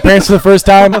to meet my parents for the first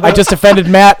time. I just offended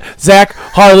Matt, Zach,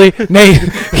 Harley, Nate,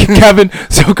 Kevin,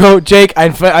 Zuko, Jake. I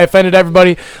offended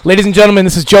everybody. Ladies and gentlemen,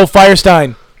 this is Joe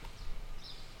Firestein.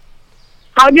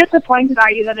 How disappointed are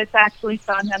you that it's actually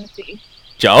Sean Hennessy?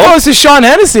 Joe? Oh, this is Sean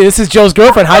Hennessy. This is Joe's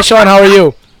girlfriend. Hi, Sean. How are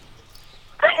you?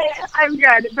 I'm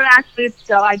good, but actually it's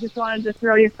Joe. I just wanted to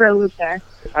throw you for a loop there.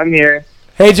 I'm here.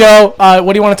 Hey, Joe.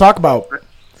 What do you want to talk about?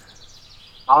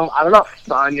 I don't know. I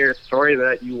saw in your story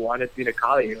that you wanted me to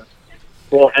call you.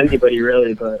 Well, anybody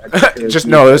really, but Just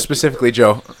no, it was specifically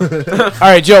Joe. All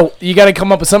right, Joe, you got to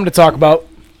come up with something to talk about.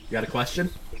 You got a question?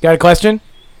 Got a question?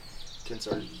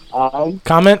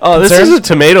 Comment? Oh, this Concern? is a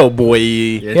tomato boy.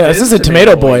 Yeah, this is a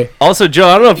tomato boy. Also, Joe,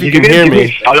 I don't know if you can hear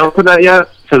me. Shout out for that yet?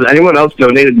 Has anyone else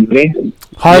donated money?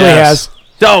 Harley has.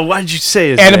 Oh, why did you say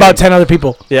his And name? about 10 other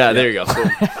people. Yeah, there you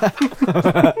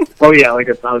go. Oh yeah, like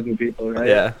 1,000 people, right?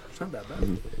 Yeah.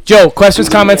 Joe, questions,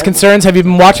 comments, concerns? Have you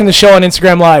been watching the show on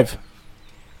Instagram Live?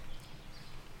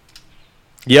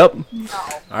 Yep. No.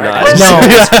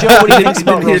 Joe, what do you think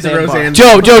about Roseanne?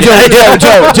 Joe.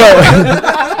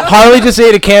 Harley just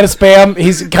ate a can of Spam.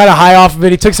 He's kind of high off of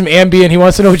it. He took some Ambien. He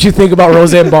wants to know what you think about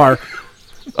Roseanne Barr.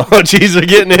 Oh, jeez, we're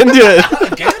getting into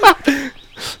it.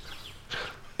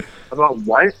 About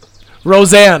what?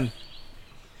 Roseanne.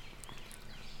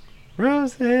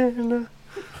 Roseanne.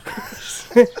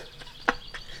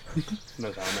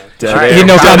 No comment.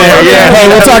 No comment. Yeah. Hey,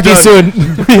 we'll talk to you soon.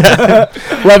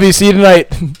 Love you. See you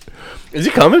tonight. Is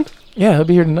he coming? Yeah, he'll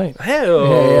be here tonight.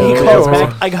 Hell. He calls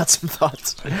back. I got some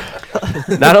thoughts.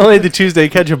 Not only the Tuesday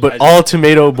Ketchup, but all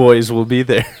tomato boys will be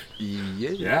there.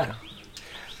 Yeah.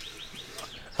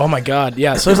 Oh my God.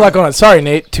 Yeah. So there's a lot going on. Sorry,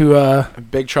 Nate. To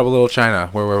Big Trouble Little China.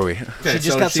 Where were we? She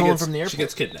just got someone from the airport. She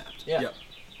gets kidnapped. Yeah.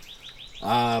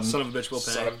 Son of a bitch will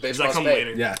pay. Son of a bitch Does that must come pay.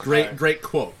 later? Yeah, great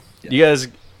quote. You guys,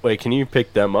 wait, can you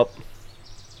pick them up?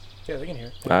 Yeah, they can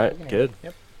hear. All right, good.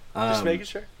 Yep. Just making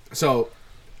sure. So,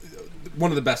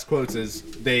 one of the best quotes is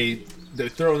they're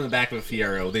thrown in the back of a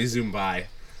Fiero. They zoom by,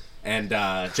 and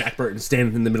Jack Burton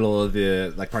standing in the middle of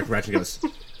the parking garage and goes,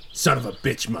 "Son of a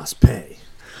bitch must pay,"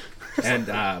 and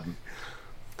that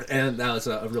was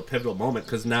a real pivotal moment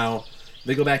because now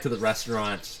they go back to the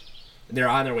restaurant. They're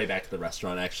on their way back to the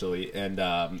restaurant, actually, and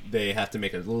they have to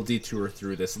make a little detour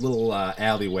through this little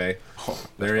alleyway.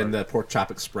 They're in the Pork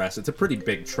Chop Express. It's a pretty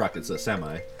big truck. It's a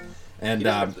semi. And He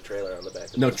doesn't have the trailer on the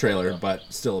back. no trailer, but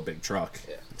still a big truck.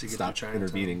 Yeah. To stop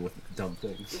intervening with dumb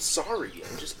things. I'm sorry,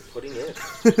 I'm just putting in.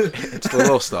 It's the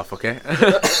little stuff, okay?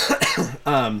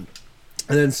 And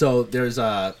then so there's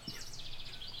like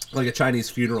a Chinese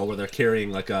funeral where they're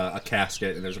carrying like a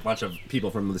casket, and there's a bunch of people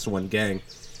from this one gang.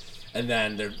 And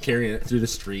then they're carrying it through the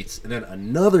streets, and then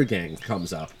another gang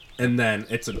comes up, and then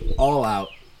it's an all-out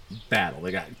battle.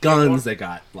 They got guns, they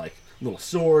got like little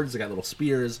swords, they got little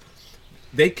spears.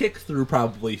 They kick through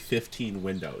probably 15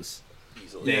 windows.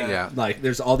 Easily. Yeah. Like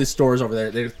there's all these stores over there.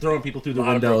 They're throwing people through the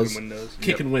windows,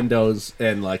 kicking windows,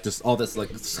 and like just all this like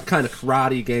kind of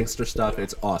karate gangster stuff.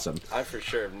 It's awesome. I for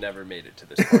sure have never made it to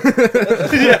this part. I've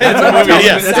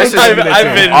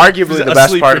been arguably the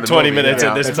best part for of the 20 movie. minutes Yeah.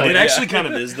 at this point. It actually kind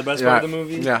of is the best part of the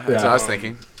movie. Yeah, that's what I was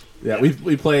thinking. Yeah,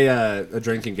 we play a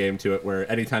drinking game to it where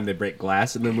anytime they break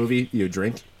glass in the movie, you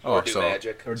drink. Or do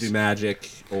magic. Or do magic.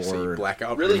 Or So you black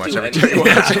out Really pretty do much every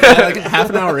anything. time. like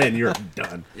half an hour in, you're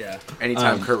done. Yeah.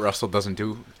 Anytime Kurt Russell doesn't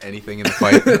do anything in the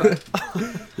fight.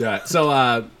 Yeah,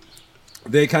 so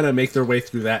they kind of make their way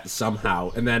through that somehow.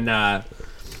 And then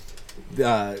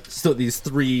so these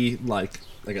three, like,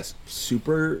 I guess,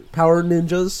 super power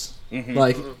ninjas,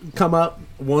 like, come up.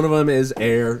 One of them is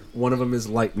air, one of them is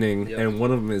lightning, and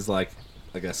one of them is, like,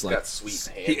 I guess, like... Got sweet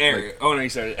hand. He air. Oh, no, you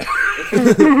started.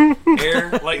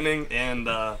 Air, lightning, and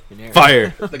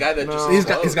Fire. The guy that just He's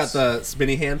got the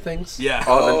spinny hand things. yeah.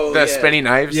 Oh, the spinning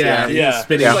knives? Yeah, Yeah.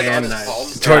 spinning Yeah. like hand on his knives.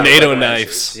 palms. Tornado Yeah.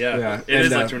 knives. Yeah. Yeah. It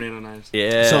is And, like tornado knives.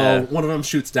 Yeah. So one of them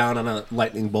shoots down on a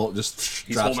lightning bolt, just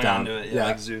He's drops holding down. on to it, yeah,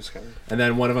 like Zeus kind of. And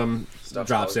then one of them Stuff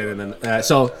drops in, falls and then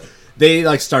so they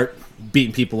like start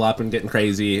beating people up and getting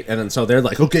crazy, and then so they're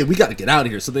like, okay, we got to get out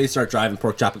of here. So they start driving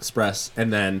Pork Chop Express,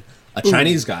 and then a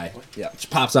Chinese guy just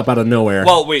pops up out of nowhere.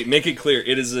 Well, wait, make it clear.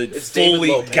 It is a fully David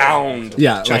Lopez. gowned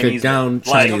yeah, Chinese like a gowned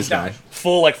guy. Chinese guy.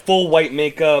 Full white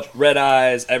makeup, red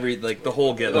eyes, like the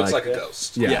whole get. Looks like a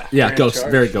ghost. Yeah, ghost,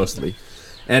 very ghostly.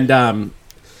 And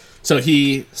so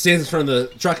he stands in front of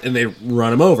the truck, and they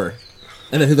run him over.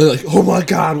 And then they're like, "Oh my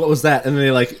god, what was that?" And then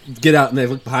they like get out and they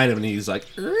look behind him, and he's like,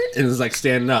 and is like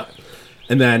standing up.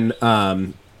 And then,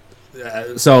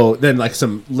 so then like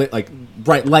some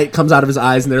bright light comes out of his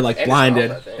eyes, and they're like And his blinded,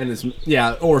 mouth, I think. and his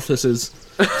orifices.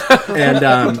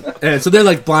 and so they're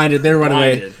like blinded. They run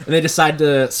away, Blinded. and they decide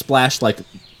to splash like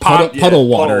Pop- puddle yeah,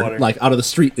 water, puddle water. like out of the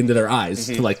street into their eyes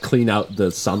to like clean out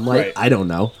the sunlight. Right. I don't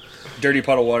know. Dirty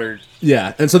puddle water.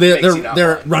 Yeah, and so Makes you not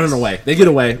they're blind. running away. They get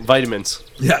away. Vitamins.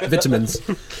 Yeah, vitamins.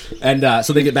 And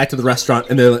so they get back to the restaurant,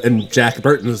 and Jack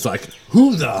Burton is like,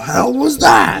 "Who the hell was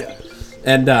that?"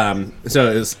 And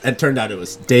so it turned out it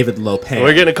was David Lopez.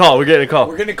 We're getting a call. We're gonna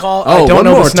call. Oh, I don't one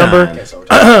know more this time.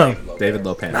 number. David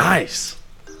Lopez. Nice.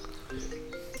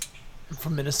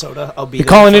 From Minnesota. I'll be You're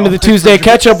calling into the Tuesday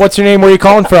Catch-Up. What's your name? Where are you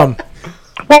calling from?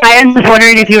 Well, I'm just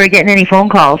wondering if you were getting any phone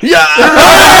calls. Yeah.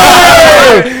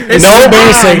 It's no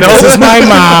embarrassing. No. This is my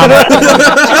mom.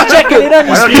 Just checking in on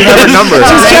you. Why don't you have her number?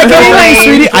 Just checking in on you,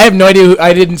 sweetie. I have no idea.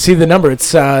 I didn't see the number.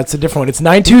 It's a different one. It's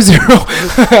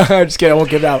 920. I'm just kidding. I won't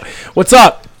give it out. What's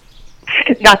up?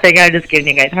 Nothing. I'm just giving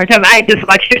you guys a hard time. I just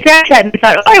watched your Snapchat and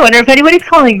thought, oh, I wonder if anybody's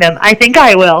calling them. I think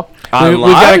I will. We've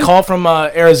got a call from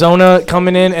Arizona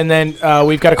coming in, and then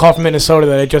we've got a call from Minnesota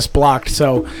that I just blocked.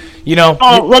 So, you know.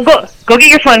 Oh, well, go get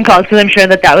your phone calls because I'm sure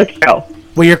that was true.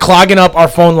 Well, you're clogging up our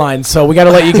phone lines, so we got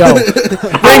to let you go. ring.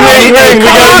 We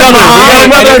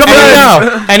got another.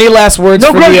 Now. Any last words?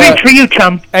 No for groceries the, for you,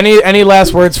 chum. Any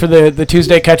last words for the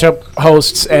Tuesday catch-up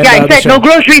hosts? And, I said no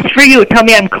groceries for you. Tell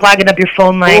me I'm clogging up your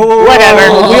phone line.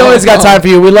 Whatever. We always got time for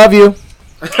you. We love you.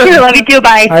 Sure, love you too.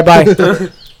 Bye. All right, bye.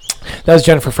 That was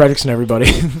Jennifer Fredrickson, everybody.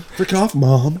 Frick off,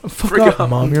 Mom. Frick off,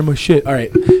 Mom. You're my shit. All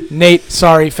right. Nate,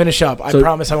 sorry. Finish up. I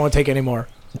promise I won't take any more.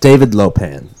 David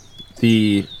Lopan.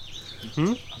 The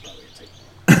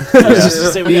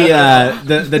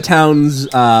town's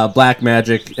black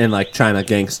magic and like China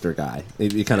gangster guy.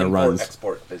 He kind of runs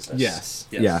export business. Yes.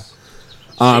 Yeah.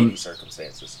 Shady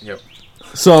circumstances. Yep.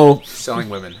 So selling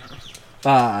women.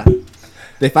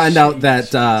 They find out that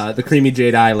the Creamy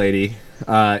Jade Eye lady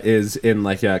is in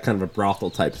like a kind of a brothel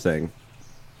type thing,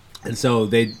 and so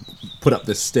they put up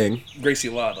this sting. Gracie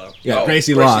Law, though. Yeah,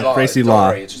 Gracie Law. Gracie Law.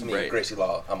 It's just me, Gracie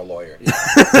Law. I'm a lawyer.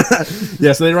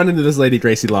 Yeah, so they run into this lady,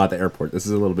 Gracie Law, at the airport. This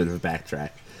is a little bit of a backtrack.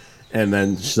 And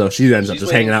then, so she ends up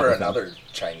just hanging out for with another him.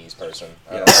 Chinese person.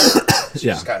 She's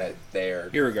Yeah. kind of there.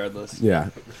 Irregardless. Yeah.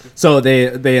 So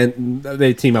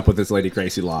they team up with this lady,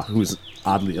 Gracie Law, who's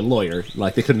oddly a lawyer.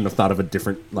 Like, they couldn't have thought of a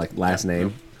different, like, last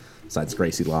name besides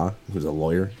Gracie Law, who's a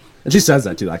lawyer. And she says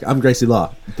that, too. Like, I'm Gracie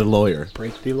Law, the lawyer.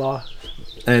 Break the law.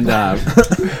 And, I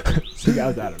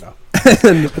don't know.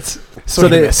 So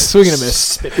they swing and a miss.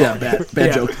 Spit Yeah,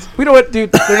 bad joke. We know what,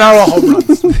 dude. They're not all home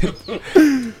runs.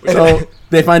 So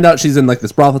they find out she's in like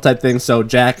this brothel type thing. So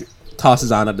Jack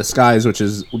tosses on a disguise, which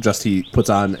is just he puts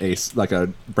on a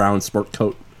brown sport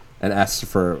coat and asks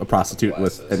for a prostitute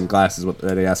and glasses with,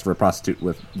 and he asks for a prostitute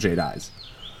with jade eyes.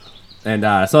 And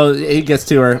so he gets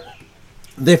to her.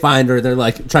 They find her. They're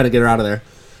like trying to get her out of there.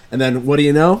 And then what do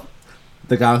you know?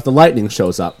 The guy with the lightning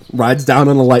shows up, rides down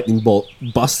on a lightning bolt,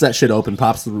 busts that shit open,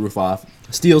 pops the roof off,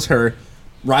 steals her,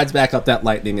 rides back up that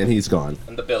lightning, and he's gone.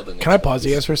 And the building. Can I pause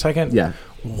you guys for a second? Yeah.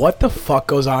 What the fuck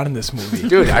goes on in this movie?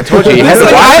 Dude, I told you.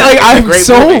 I'm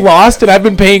so lost, and I've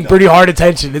been paying pretty hard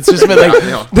attention. It's just been like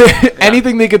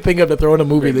anything they could think of to throw in a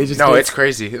movie. They just it's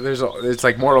crazy. It's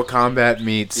like Mortal Kombat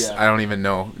meets I don't even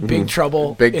know. Big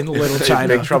Trouble in Little China.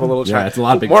 Big Trouble, Little China. Yeah, it's a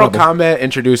lot of Big Mortal Trouble. Kombat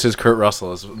introduces Kurt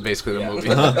Russell is basically the movie.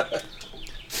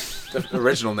 The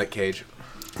original Nick Cage.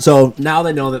 So now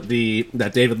they know that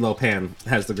that David Lopan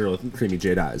has the girl with creamy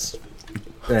jade eyes,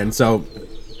 and so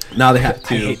now they have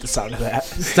to. I hate the sound of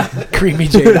that. Creamy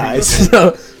jade eyes.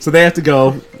 So they have to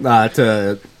go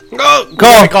to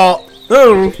call.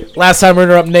 Last time we're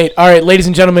interrupting Nate. All right, ladies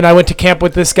and gentlemen, I went to camp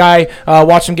with this guy.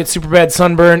 Watched him get super bad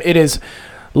sunburn. It is,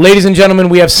 ladies and gentlemen,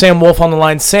 we have Sam Wolf on the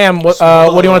line. Sam, what do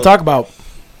you want to talk about?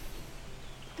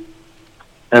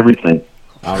 Everything.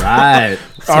 All right.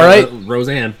 All right.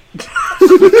 Roseanne. All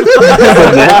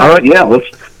right, yeah, let's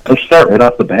start right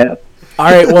off the bat. All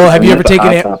right. Well, have you ever That's a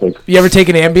taken hot topic. you ever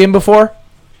taken Ambien before?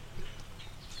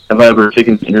 Have I ever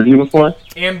taken an interview before?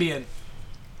 Ambien.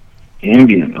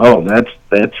 Ambien. Oh, that's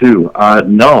that too.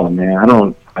 No, man, I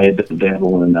don't. I had to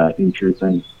dabble in Truth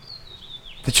things.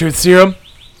 The Truth Serum.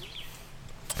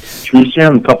 Truth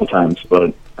Serum a couple times,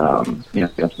 but yeah,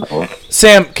 that's not all.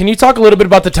 Sam, can you talk a little bit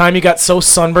about the time you got so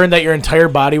sunburned that your entire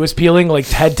body was peeling, like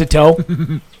head to toe?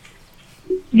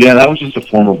 Yeah, that was just a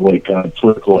form of like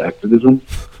political activism.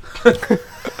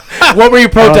 What were you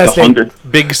protesting?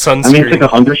 Big sunscreen. I mean, it's like a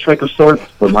hunger strike of sorts,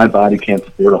 but my body can't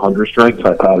support a hunger strike,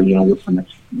 so I thought, what's the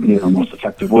next, most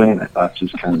effective way? And I thought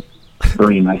just kind of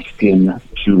burning my skin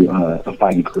to a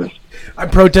fine crisp.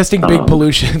 I'm protesting big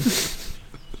pollution.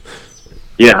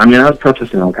 Yeah, I mean, I was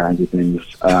protesting all kinds of things,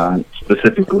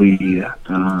 specifically,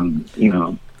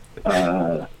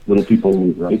 little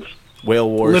people's rights. Whale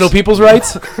wars. Little people's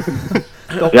rights?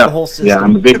 Yeah,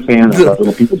 I'm a big fan of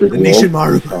Little People, Big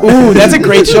World. Ooh, that's a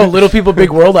great show, Little People, Big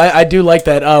World. I do like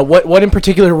that. What in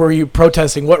particular were you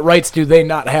protesting? What rights do they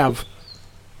not have?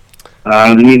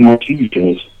 They need more TV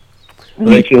shows.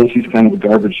 TLC is kind of a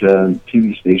garbage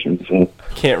TV station, so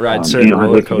can't ride certain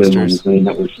roller coasters.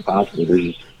 That was possible.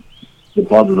 There's just, the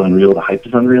buzz is unreal, the hype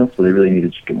is unreal, so they really need to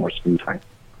just get more screen time.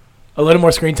 A little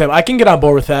more screen time. I can get on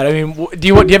board with that. I mean, do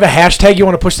you have a hashtag you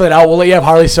want to push that out? We'll let you have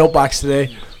Harley Soapbox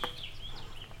today.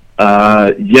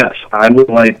 Yes, I would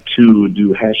like to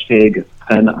do hashtag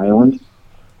Penn Island.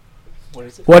 What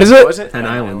is it? Was it? Penn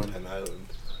Island.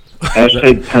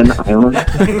 Hashtag Penn Island.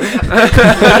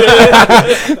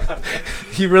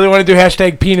 You really want to do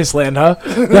hashtag penis land, huh?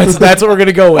 That's what we're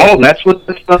gonna go with. Oh, that's what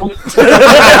this spells?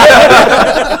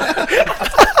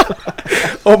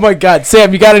 Oh my God,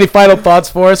 Sam, you got any final thoughts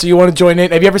for us, or you want to join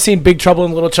in? Have you ever seen Big Trouble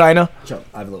in Little China?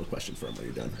 I have a little question for him when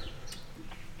you're done.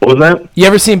 What was that? You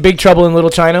ever seen Big Trouble in Little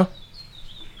China?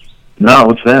 No,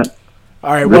 what's that?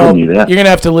 All right, Riddle well, me you're that. gonna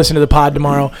have to listen to the pod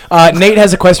tomorrow. Nate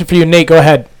has a question for you. Nate, go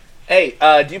ahead. Hey,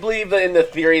 do you believe in the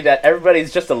theory that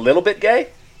everybody's just a little bit gay?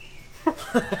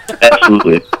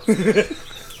 Absolutely.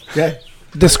 Okay.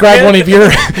 Describe one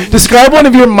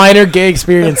of your minor gay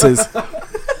experiences.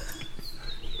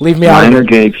 Leave me out. Minor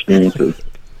gay experiences.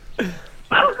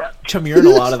 Chum, you're in a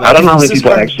lot of that. I don't know how many This is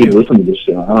people hard to actually do. listen to this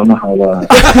show. I don't know how I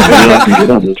can get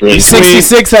on this right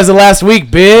 66 as of last week,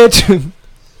 bitch.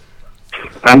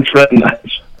 I'm trying.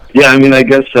 Yeah, I mean, I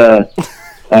guess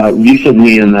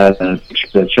recently in that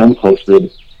Chum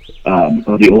posted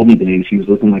of the olden days, he was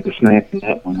looking like a snack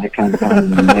net when I kind of got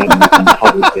him in the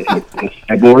public that he was a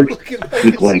cyborg,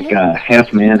 with like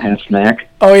half man, half snack.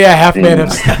 Oh yeah, half man,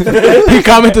 And, half snack. He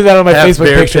commented that on my Half Facebook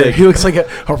bear picture. pig. He looks like a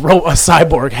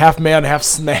cyborg, half man, half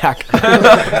snack.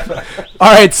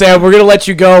 All right, Sam, we're gonna let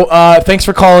you go. Thanks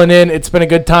for calling in. It's been a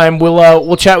good time.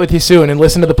 We'll chat with you soon and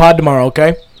listen to the pod tomorrow.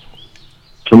 Okay.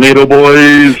 Tomato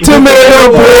boys.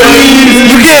 Tomato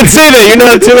boys. You can't say that. You're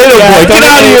not a tomato boy. Get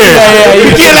out of here. Yeah, you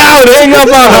get out. Hang up.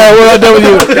 All right, we're all done with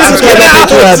you. Subscribe to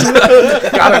Patreon.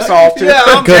 Got us all too.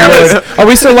 Good Lord. Are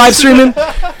we still live streaming?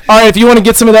 All right, if you want to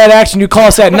get some of that action, you call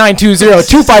us at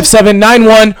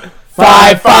 920-257-9155.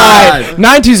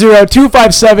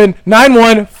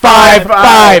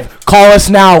 920-257-9155. Call us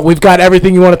now. We've got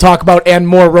everything you want to talk about and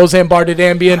more. Roseanne Barr did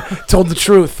Ambien told the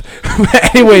truth.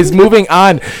 Anyways, moving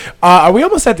on. Are we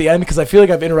almost at the end? Because I feel like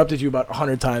I've interrupted you about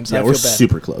 100 times. Yeah, I we're feel bad.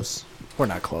 super close. We're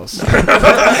not close. Hey,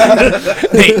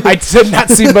 I said not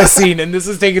scene by scene, and this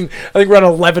is taking, I think we're on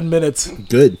 11 minutes.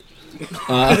 Good. You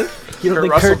don't think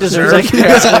Russell Kurt deserves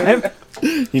deserves that kind of time?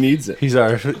 He needs it. He's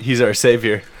our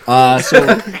savior.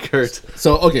 So Kurt.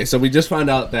 So we just found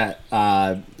out that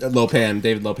David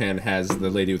Lopan has the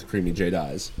lady with creamy jade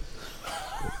eyes.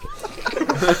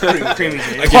 Creamy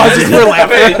Jade. Pauses for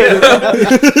laughing.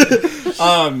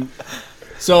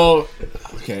 So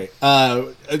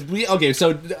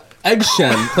Egg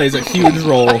Shen plays a huge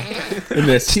role in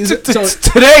this.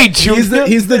 Today, Junior.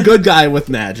 He's the good guy with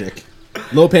magic.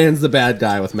 Lopan's the bad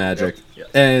guy with magic.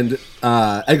 And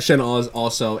Egg Shen is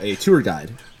also a tour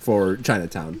guide for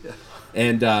Chinatown.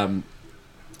 And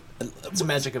It's a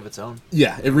magic of its own.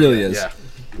 yeah, it really is. Yeah.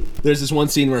 There's this one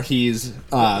scene where he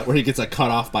gets like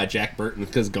cut off by Jack Burton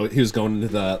because he was going into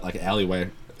the like alleyway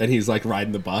and he's like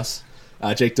riding the bus.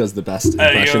 Jake does the best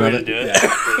impression of it.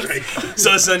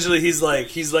 So essentially, he's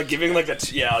like giving like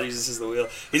I'll use this as the wheel.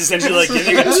 He's essentially like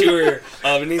giving a tour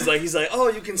of, and he's like, oh,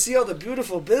 you can see all the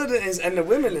beautiful buildings and the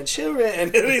women and children,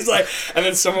 and he's like, and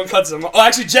then someone cuts him. Oh,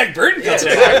 actually, Jack Burton cuts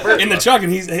him in the truck,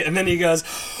 and then he goes,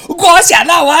 我想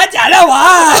到我讲到我.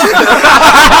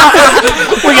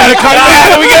 We gotta cut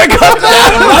that. We gotta cut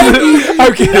that.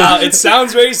 Okay. Now it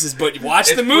sounds racist, but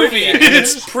watch the movie.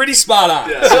 It's pretty spot on.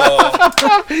 So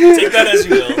take that as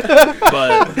you will.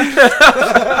 But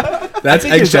That's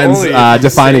Egg Shen's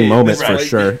defining moment for Right.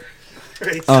 sure.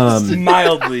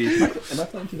 Mildly. Am I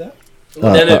playing through that?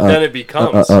 Then it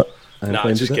becomes. I'm No,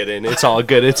 playing just through that? kidding. It's all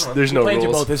good. There's no Playing through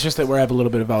rules. both. It's just that we have a little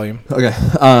bit of volume. Okay.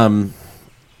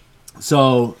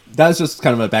 So that's just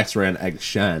kind of a backstory on Egg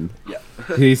Shen. Yeah.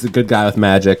 He's the good guy with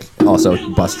magic, also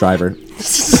bus driver.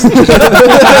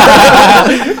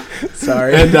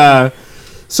 Sorry. And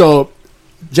so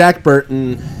Jack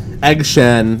Burton, Egg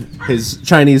Shen, his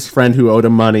Chinese friend who owed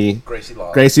him money,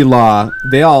 Gracie Law,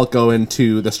 they all go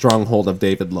into the stronghold of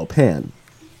David Lopan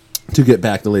to get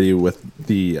back the lady with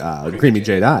the creamy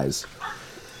jade eyes.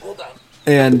 Hold on.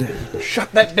 And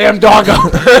shut that damn dog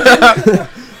up.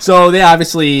 So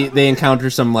they encounter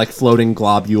some like floating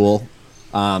globule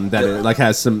that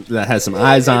has some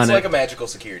eyes on it. It's like a magical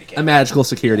security camera. A magical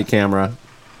security camera.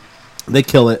 They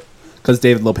kill it because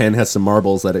David Lopan has some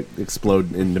marbles that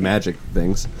explode into magic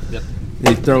things. Yep.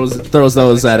 He throws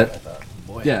those at it.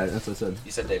 Yeah, that's what I said.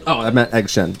 You said David. Oh, I meant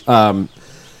Egg Shen.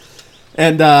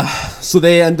 So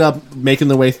they end up making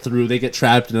their way through. They get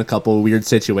trapped in a couple of weird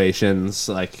situations,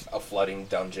 like a flooding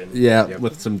dungeon. Yeah,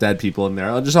 with some dead people in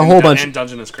there. Just a whole bunch. And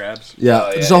Dungeness crabs.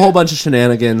 Yeah, just a whole bunch of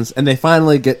shenanigans, and they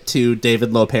finally get to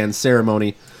David Lopan's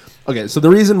ceremony. Okay, so the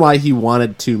reason why he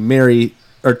wanted to marry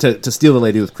or to steal the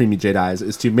lady with creamy jade eyes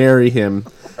is to marry him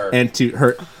and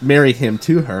marry him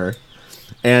to her,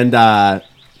 and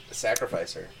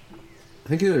Sacrifice her. I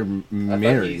think they're I thought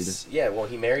married.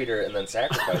 he married her and then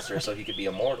sacrificed her so he could be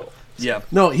immortal. Yeah.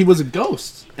 No, he was a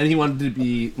ghost, and he wanted to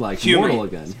be like Human. mortal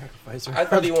again. I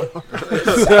thought he wanted.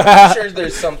 I'm sure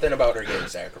there's something about her getting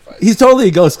sacrificed. He's totally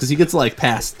a ghost because he gets like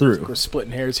passed through. We're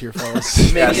splitting hairs here,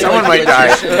 fellas. Yeah, someone might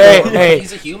die. Hey,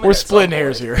 we're splitting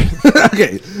hairs here.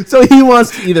 Okay, so he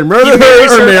wants to either murder He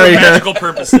marries her or her for marry her. magical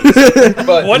purposes.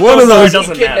 But What one of those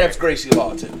doesn't he kidnaps matter. Gracie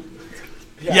Lawton.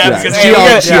 Yeah, because Hey,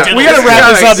 we gotta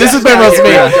wrap this up. This has been roast me.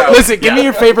 Yeah. Listen, give me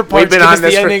your favorite part. We've been Give on us the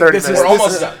this for ending. 30 This is minutes. We're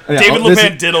almost done. Yeah, David this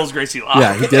LePan is- diddles Gracie Lawton.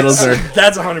 Yeah, he diddles her.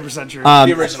 That's 100% true.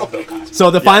 The original Bill Cosby. So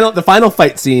the final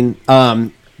fight scene,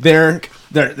 they're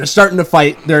starting to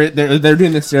fight. They're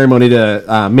doing this ceremony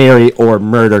to marry or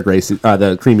murder Gracie,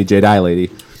 the creamy Jedi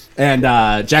lady, and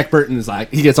Jack Burton is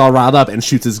like, he gets all riled up and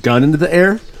shoots his gun into the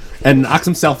air and knocks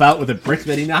himself out with a brick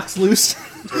that he knocks loose,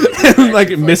 and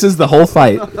like it misses the whole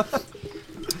fight.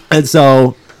 And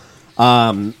so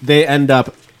they end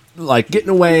up like getting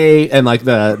away, and like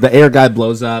the air guy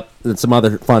blows up and some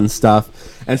other fun stuff.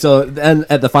 And so then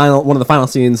at the one of the final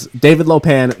scenes, David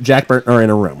Lopan, Jack Burton are in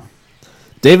a room.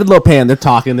 David Lopan, they're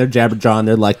talking, they're jabber-jawing,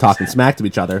 they're like talking smack to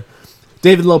each other.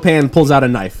 David Lopan pulls out a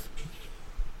knife.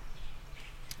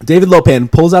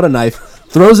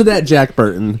 Throws it at Jack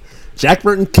Burton. Jack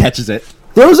Burton catches it,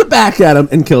 throws it back at him,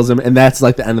 and kills him. And that's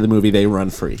like the end of the movie. They run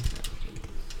free.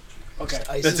 Okay.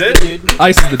 That's it?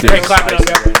 Ice is the dude. Hey, clap it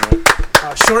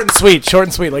up. Short and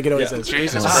sweet, like it always is.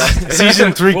 Jesus.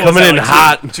 Season 3 What was coming that, in like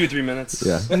hot. 2-3 minutes.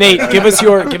 Yeah. Nate, give us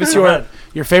your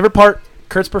favorite part,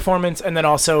 Kurt's performance, and then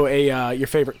also your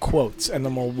favorite quotes, and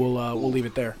then we'll leave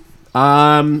it there.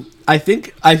 I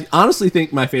honestly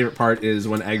think my favorite part is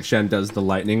when Egg Shen does the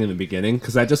lightning in the beginning,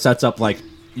 because that just sets up like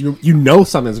you know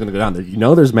something's gonna go down there. You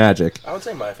know there's magic. I would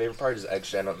say my favorite part is Egg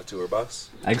Shen on the tour bus.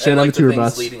 Egg Shen And, on like, the tour things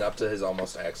bus. leading up to his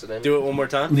almost accident. Do it one more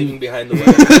time. Leaving behind the wheel.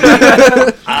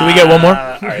 Can we get one more?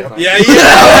 All right. Yeah.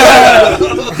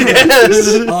 Yes.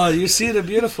 Oh, you see the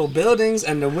beautiful buildings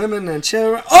and the women and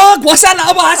children. Oh,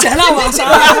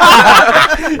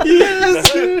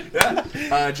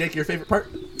 Yes. Jake, your favorite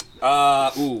part?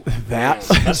 That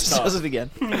That's tough. Does it again.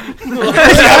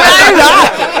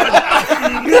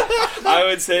 I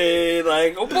would say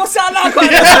like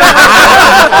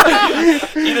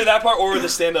either that part or the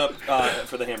stand-up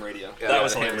for the ham radio. Yeah, that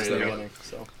was the ham hilarious. radio. at the beginning,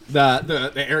 so.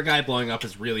 The air guy blowing up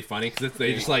is really funny because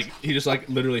he just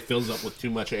literally fills up with too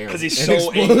much air Because he's and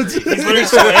so explodes. angry. He's literally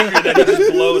so angry that he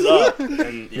just blows up.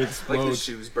 And yeah. Like the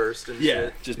shoes burst and Yeah,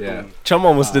 shit. just Yeah. boom. Chum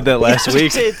almost did that last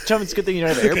week. Chum, it's a good thing you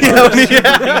don't have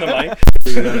AirPods.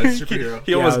 Superhero.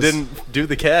 He almost didn't do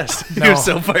the cast. He No. was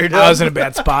so fired I up. was in a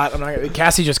bad spot.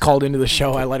 Cassie just called into the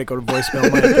show. I let it go to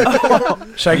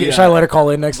voicemail. Should I let her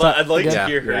call in next time? I'd like again? to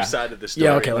hear her Yeah. side of the story.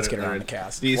 Yeah, okay, let's get her on the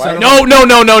cast. Why-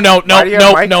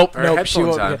 No. She headphones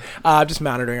won't. on? I'm just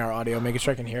monitoring our audio, making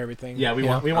sure I can hear everything. Yeah, we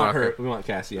want her. We want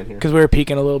Cassie in here. Because we were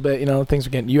peaking a little bit. You know, things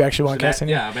were getting. You actually want Cassie in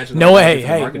here? Yeah, imagine. No that. way. For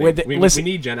Hey, marketing. listen.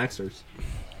 We need Gen Xers.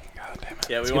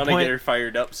 Yeah, we a want good to point. get her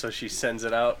fired up so she sends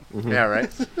it out. Yeah, right.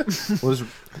 What is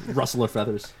Russell or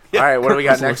Feathers? All right, what do we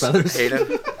got Russell next, feathers.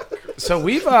 Hayden? So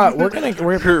we're pretty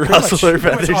Rustler much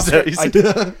feathers, off that script. you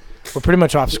said. We're pretty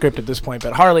much off script at this point.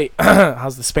 But Harley,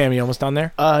 how's the spam? You almost done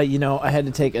there? I had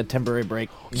to take a temporary break.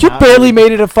 You barely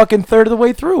made it a fucking third of the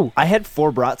way through. I had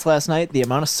 4 brats last night. The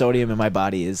amount of sodium in my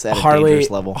body is at a Harley,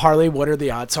 dangerous level. Harley, what are the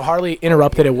odds? So Harley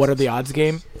interrupted a what are the odds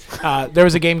game. There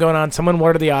was a game going on. Someone,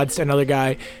 what are the odds? Another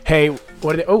guy, hey,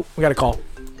 what are they? Oh, we got a call.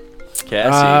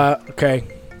 Cassie. Okay.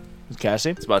 Cassie?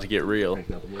 It's about to get real.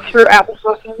 For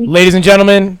applesauce. Ladies and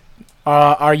gentlemen,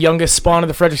 our youngest spawn of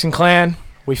the Fredrickson clan.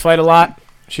 We fight a lot.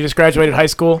 She just graduated high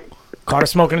school. Caught her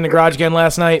smoking in the garage again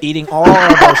last night. Eating all of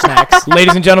our snacks.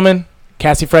 Ladies and gentlemen,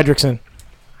 Cassie Fredrickson.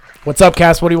 What's up,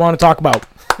 Cass? What do you want to talk about?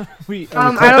 I don't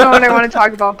know what I want to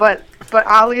talk about, but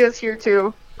Alia's here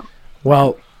too.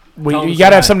 Well, you got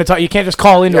to have something to talk. You can't just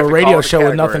call into a radio show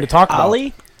with nothing to talk about.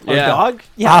 Ollie? Our Yeah. dog?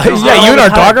 Yeah, you and our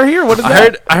dog are here? What is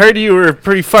that? I heard you were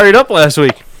pretty fired up last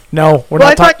week. No, we're Well,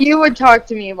 I not thought talking. you would talk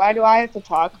to me. Why do I have to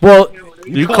talk? Well,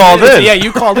 You called in. Yeah,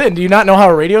 you called in. Do you not know how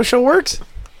a radio show works?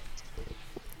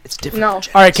 It's different. No.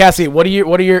 All right, Cassie. What are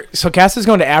your? So Cassie's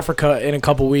going to Africa in a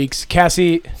couple weeks.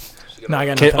 Cassie. No, I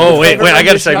got nothing. Oh wait, I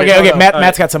got a second. Okay.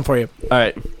 Matt's got something for you. All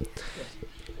right.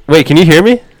 Wait, can you hear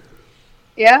me?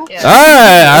 Yeah?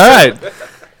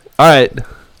 All right.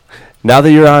 Now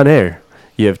that you're on air,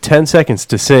 you have 10 seconds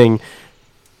to sing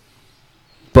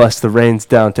 "Bust the Rains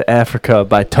Down to Africa"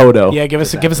 by Toto. Yeah, give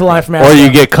us a line from Or Africa.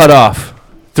 you get cut off.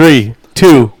 3,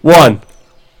 2, 1.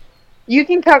 You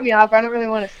can cut me off. I don't really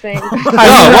want to sing.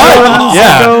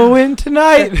 Yeah. Going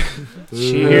tonight.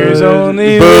 Cheers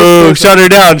only. Boo! Shut her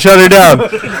down. Shut her down.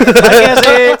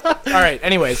 All right.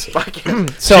 Anyways,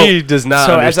 She does not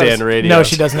understand radio. No,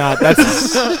 she does not.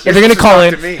 That's if you're gonna call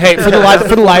in. Hey, for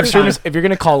the live streamers, if you're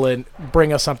gonna call in,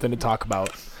 bring us something to talk about.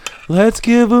 Let's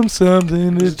give them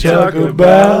something to talk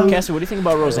about. Cassie, what do you think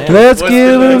about Roseanne? Let's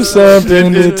give them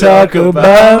something to talk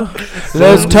about.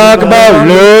 Let's talk about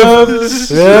love.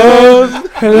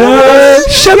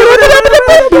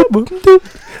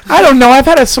 I don't know. I've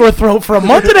had a sore throat for a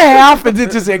month and a half, and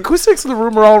it's just the acoustics of the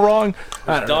room are all wrong.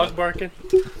 Dog barking.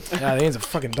 Yeah, there's a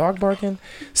fucking dog barking.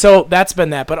 So that's been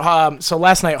that. But so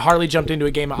last night Harley jumped into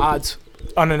a game of odds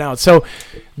unannounced. So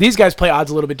these guys play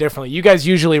odds a little bit differently. You guys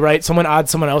usually, right, someone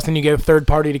odds someone else and you get a third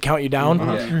party to count you down.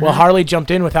 Well, Harley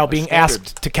jumped in without being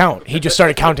asked to count. He just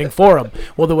started counting for him.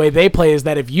 Well, the way they play is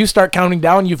that if you start counting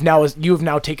down, you have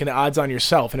now taken the odds on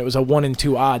yourself, and it was a 1 and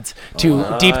 2 odds to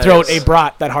deep throat a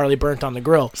brat that Harley burnt on the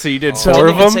grill. So you did So four Didn't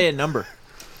of even them? say a number.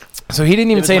 So he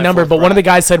didn't even was say a my number, fourth but one of the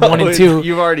brat. guys said 1 and 2.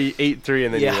 You've already 8-3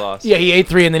 and then Yeah. you lost. Yeah, he ate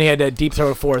 3 and then he had to deep throw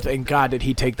a fourth, and God, did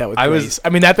he take that with grace. I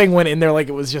mean, that thing went in there like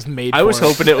it was just made. I was for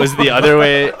him. hoping it was the other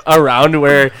way around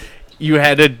where you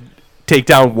had to take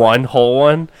down one whole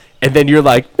one, and then you're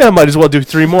like, I might as well do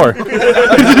 3 more. He's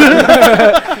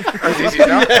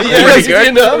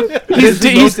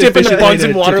dipping the buns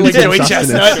in water like Joey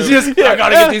Chestnut. I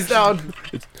gotta get these down.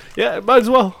 Yeah, might as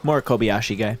well. More a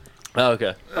Kobayashi guy. Oh,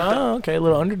 okay. Oh, okay, a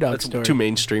little underdog That's story. too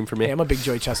mainstream for me. Yeah, I'm a big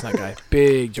Joey Chestnut guy.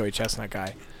 Big Joey Chestnut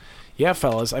guy. Yeah,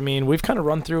 fellas. I mean, we've kind of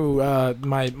run through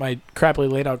my crappily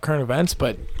laid out current events,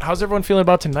 but how's everyone feeling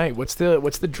about tonight? What's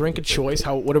the drink of choice?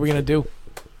 What are we gonna do?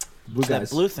 Blue that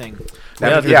blue thing.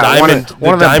 Yeah, the Yeah, diamond,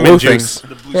 one of the them diamond blue juice.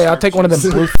 Hey, I'll take one of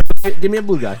them blue. Give me a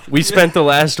blue guy. We spent the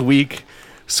last week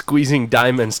squeezing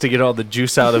diamonds to get all the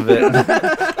juice out of it.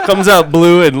 Comes out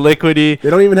blue and liquidy. They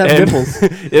don't even have and- nipples. Yeah,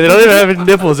 they don't even have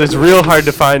nipples. It's real hard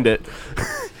to find it.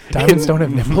 Diamonds don't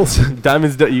have nipples.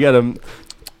 Diamonds don't. You gotta.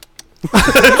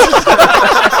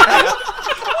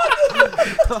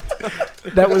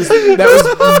 That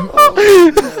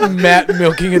was Matt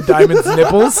milking a diamond's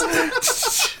nipples.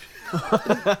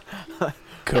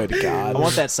 Good God! I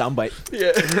want that soundbite.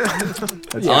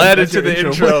 I'll add it to the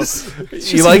intro.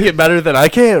 You like it better than I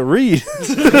can't read.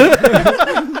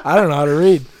 I don't know how to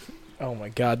read. Oh my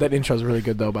God, that intro's really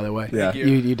good though. By the way, Yeah.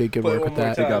 you did good work with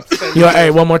that. time.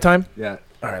 Hey, one more time. Yeah.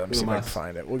 All right, let me see if I can Math.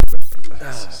 find it. We'll give it.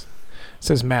 This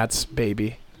is Matt's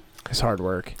baby. His hard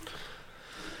work.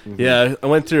 Yeah, I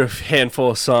went through a handful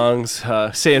of songs.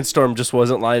 Sandstorm just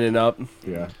wasn't lining up.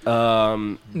 Yeah.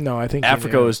 No, I think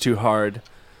Africa you knew. was too hard.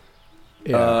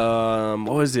 Yeah.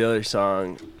 What was the other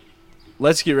song?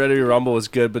 Let's Get Ready to Rumble was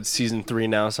good, but season 3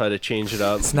 now, so I had to change it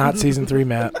up. It's not season 3,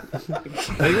 Matt. I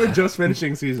think we're just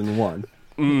finishing season 1.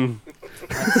 No,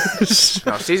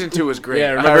 season 2 was great.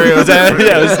 Yeah, remember it was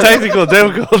it was technical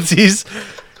difficulties.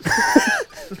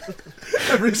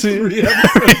 Every 3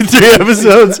 3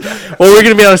 episodes. Well, we're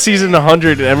gonna be on season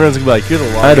 100, and everyone's gonna be like, "You're the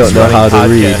longest I don't know how to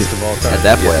running read. podcast of all time." At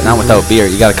that point, not without beer,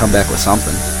 you got to come back with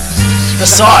something. The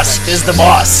sauce is the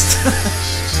boss.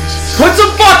 Put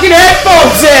some fucking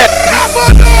headphones in!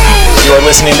 You are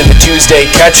listening to the Tuesday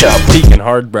Catch Up. Peaking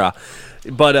hard, brah.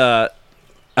 But I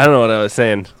don't know what I was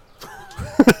saying.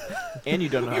 And you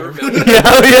don't know how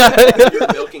to You're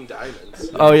milking diamonds.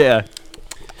 Oh yeah.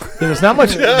 There's not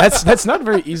much. That's not a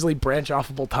very easily branch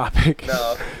offable topic.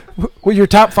 No. Well, your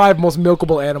top 5 most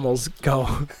milkable animals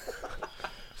go.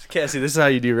 Cassie, this is how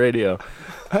you do radio.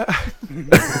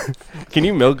 Can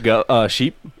you milk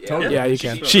sheep? Yeah, you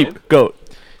can. Sheep, goat,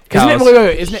 Isn't it, cows.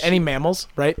 wait, isn't it any mammals,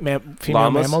 right? Female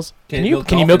Llamas? mammals. Can't Can you milk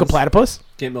milk a dolphins. platypus?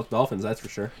 Can't milk dolphins, that's for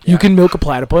sure. You can milk a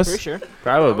platypus. Pretty sure.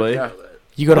 Probably.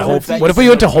 You go to I Whole. would bet What you if we can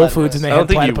went to milk Whole platypus. Foods and they I had don't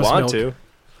think you platypus want milk? to.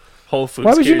 Whole Foods.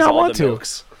 Why would you carries not all want the to?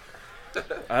 milks.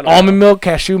 I don't Almond know. milk,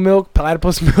 cashew milk,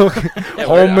 platypus milk, Yeah,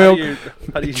 whole how milk, do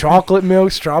you- chocolate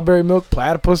milk, strawberry milk,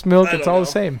 platypus milk. I It's don't all know.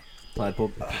 the same.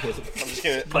 Platypus.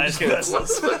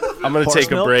 I'm gonna Horse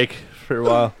take a milk? break for a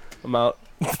while. I'm out.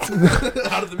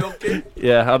 Out of the milk game.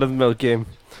 Yeah, out of the milk game.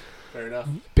 Fair enough.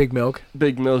 Big milk.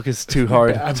 Big milk is too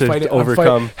hard I'm to fighting- I'm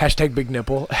overcome. Hashtag big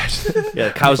nipple.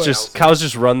 Yeah, cows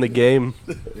just run the game.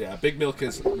 Yeah, Big Milk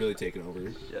is really taken over.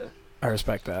 I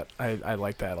respect that. I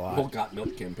like that a The lot. whole Got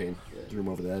Milk campaign threw him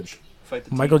over the edge.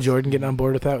 Michael Jordan getting on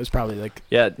board with that was probably like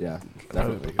Yeah. Yeah.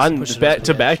 probably the biggest On push to of his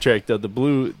career. backtrack though, the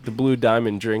blue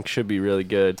diamond drink should be really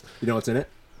good. You know what's in it?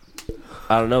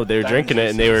 I don't know. They were Diamond drinking it juice,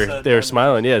 and it they were said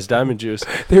smiling. Yeah, it's diamond juice.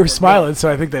 They were smiling,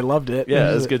 so I think they loved it.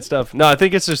 Yeah, it's good stuff. No, I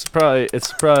think it's just probably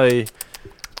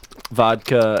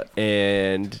vodka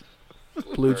and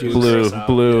Blue juice.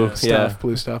 blue, Stuff, yeah,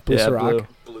 blue stuff, blue yeah, Ciroc. blue.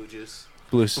 Blue juice.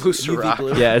 Blue UV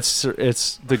blue. Yeah, it's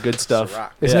the good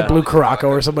stuff. Isn't it blue Caraco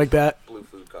or something like that?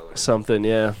 Something,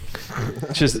 yeah.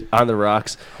 Just on the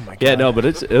rocks. Oh my Yeah, God. no, but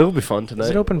it'll be fun tonight. Is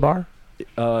it open bar? It's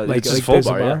a like full there's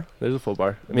a bar, yeah. bar? There's a full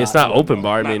bar. I mean, it's not open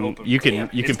bar. I mean, you can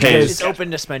pay. It's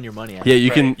open to spend your money. Yeah,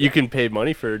 you can pay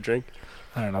money for a drink.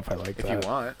 I don't know if I like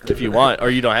that. If you want, or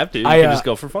you don't have to. You I, can just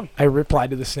go for fun. I replied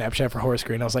to the Snapchat for Horace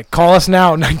Green. I was like, call us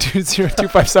now,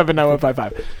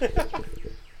 920-257-9155.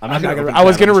 I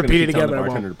was gonna repeat it again, but I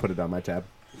bartender won't. to put it on my tab.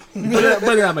 Put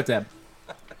it on my tab.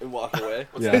 And walk away.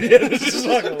 Yeah. Just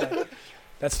walk away.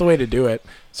 That's the way to do it.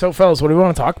 So, fellas, what do we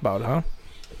want to talk about, huh?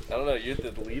 I don't know. You're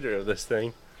the leader of this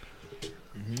thing.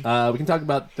 We can talk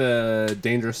about the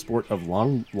dangerous sport of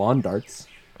lawn darts.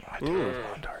 Lawn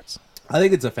darts. I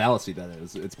think it's a fallacy that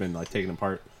it's been like taken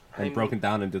apart and broken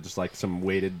down into just like some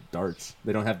weighted darts.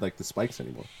 They don't have like the spikes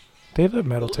anymore. They have the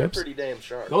metal Those are tips. pretty damn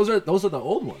sharp. Those are the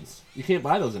old ones. You can't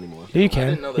buy those anymore. Yeah, you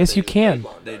can. Yes, you can.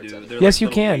 They do. They're Yes, like you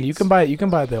little can. weights. You can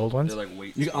buy the old ones. They're like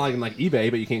weights. You can like eBay,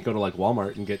 but you can't go to like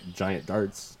Walmart and get giant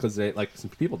darts because they like some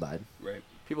people died. Right.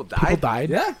 People died. People died.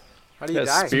 Yeah. How do you Yeah,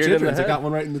 die? spear- Some in the children, they head. got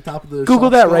one right in the top of the. Google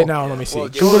soft that skull. right now. Let me see. Well,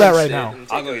 Google that right now.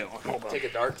 I'll go take a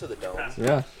dart to the dome.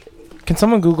 Yeah. Can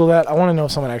someone Google that? I want to know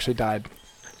if someone actually died.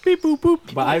 Beep boop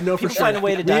boop. But I know for People sure. find a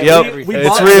way to die. Yep, with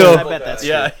it's everything. real. I bet that's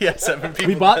Yeah, true. yeah. 7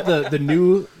 people. We bought the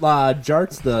new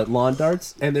darts, the lawn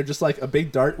darts, and they're just like a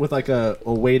big dart with like a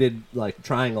weighted like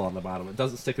triangle on the bottom. It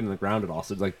doesn't stick into the ground at all,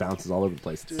 so it like bounces all over the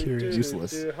place. It's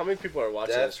useless. Dude, how many people are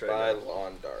watching Death this right by now?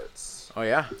 lawn darts. Oh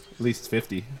yeah, At least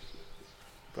 50.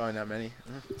 probably not many.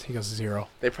 He goes 0.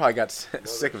 They probably got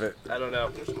sick of it. I don't know.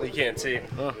 You can't see.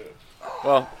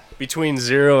 Well, Between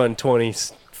 0 and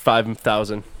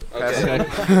 25,000. Okay.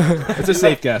 It's a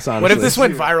safe guess, honestly. What if this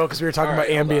went viral because we were talking All right,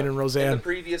 about hold Ambien on. and In the Roseanne?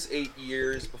 previous 8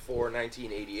 years before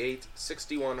 1988,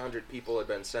 6,100 people had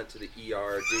been sent to the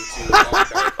ER due to lawn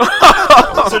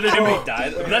dart. So did anybody die?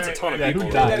 That's a ton of people.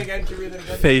 who died?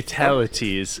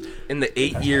 Fatalities. In the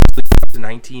 8 years leading up to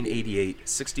 1988,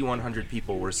 6,100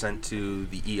 people were sent to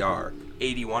the ER.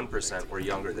 81% were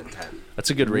younger than 10. That's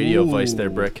a good radio voice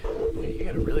there, Brick. You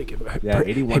got a really good. Yeah,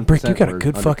 Hey, 81% Brick, you got a were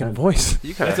good under fucking 10. voice.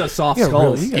 That's a soft You got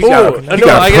skull. really- you got a, no, you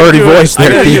got I a gotta pretty do it. voice I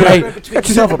there, gotta Pete. do Hey, you got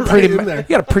yourself a pretty. You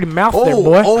got a pretty mouth there,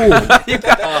 boy.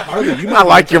 I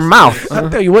like your mouth. I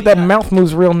tell you what, that mouth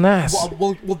moves real nice.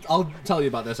 I'll tell you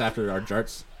about this after our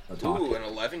darts talk. Ooh, an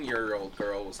 11-year-old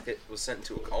girl was sent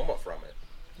into a coma from it.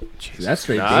 That's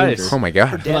straight Nice. danger. Oh my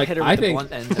god. Dad Like, hit her I with the think-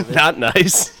 blunt end of it. Not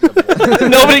nice.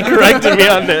 Nobody corrected me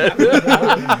on that.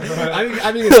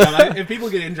 I think it's fine. If people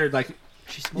get injured, like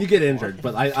you get injured,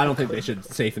 but I don't think they should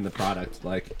safen the product.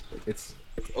 Like it's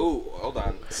Oh, hold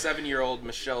on. 7-year-old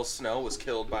Michelle Snow was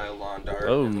killed by a lawn dart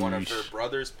Oh, in one of her sh-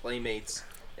 brother's playmates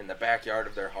in the backyard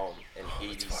of their home in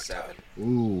 87.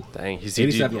 ooh. Dang, is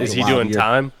 87 was is a he wild doing year.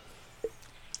 time?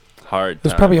 Hard.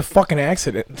 There's time. probably a fucking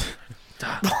accident.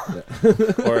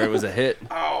 or it was a hit.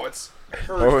 Oh, it's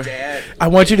her Or- dad. I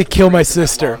want you to kill my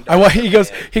sister. I want. He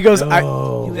goes.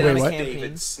 No. Wait, what?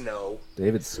 David Snow.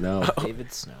 David Snow.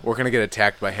 David Snow. We're gonna get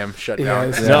attacked by him. Shut Yeah, down.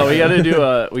 it's- No,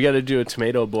 we gotta do a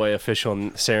Tomato Boy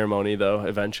official ceremony though.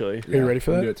 Eventually. Are you ready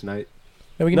for We that? can do it tonight.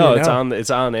 No, we can No, do it it's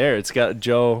now. on air. It's got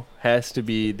Joe has to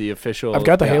be the official. I've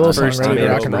got the Halo song first ready to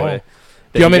Tomato rock and roll. Boy.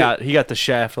 Do you want me to- He got the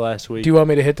shaft last week. Do you want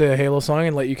me to hit the Halo song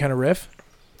and let you kind of riff?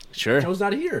 Sure. Joe's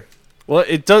not here. Well,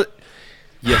 it does.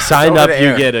 You sign over up, the you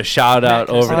air. get a shout out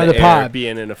over On the the air, pod.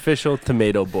 being an official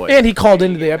Tomato Boy. And he called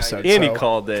into the episode. And he so-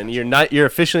 called in. You're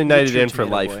officially knighted in for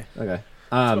Tomato life. Boy. Okay.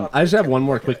 I just have one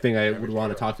more quick thing I would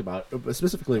want to talk about,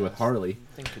 specifically with Harley.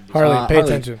 Harley, pay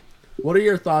attention. What are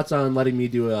your thoughts on letting me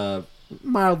do a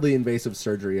mildly invasive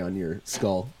surgery on your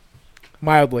skull?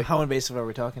 Mildly. How invasive are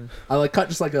we talking? I like cut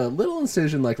just like a little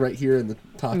incision, like right here in the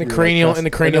top. In the of your, cranial- chest, in the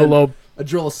and cranial then lobe. I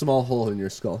drill a small hole in your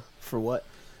skull. For what?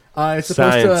 It's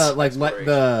supposed Science. to like let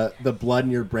the blood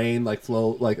in your brain like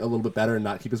flow like a little bit better and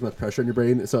not keep as much pressure in your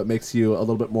brain, so it makes you a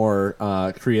little bit more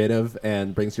creative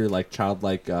and brings your like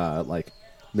childlike like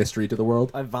mystery to the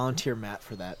world. I volunteer Matt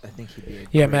for that. I think he'd be.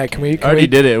 Yeah, Matt, can we? I already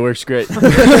did it. It works great.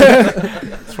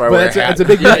 That's why we're It's a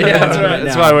big Yeah, that's right.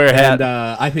 That's why we're a hat.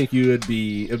 And I think it'd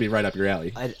be right up your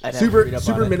alley. I'd have to super read up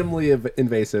super on it. minimally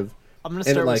invasive. I'm gonna and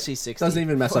start it, like, with C60. Doesn't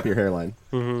even mess up your hairline.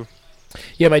 Mm-hmm.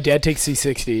 Yeah, my dad takes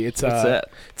C60. It's What's that?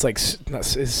 It's like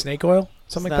is it snake oil,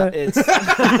 something It's like not-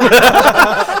 that.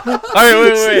 It's All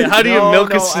right, wait. How do you No, milk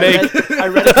no, a snake? I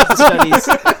read a couple studies.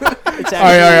 It's All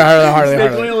right,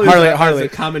 Snake oil is Harley. a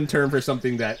common term for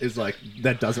something that is like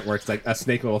that doesn't work. It's like a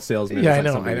snake oil salesman. Yeah, is I like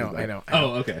know, something I know, that's I know, like- I know.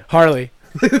 Oh, okay. Harley.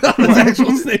 There's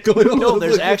actual snake oil. No,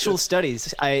 there's actual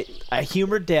studies. I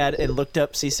humored Dad and looked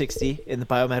up C60 in the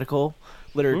biomedical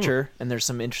literature, and there's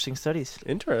some interesting studies.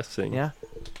 Interesting. Yeah,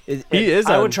 He is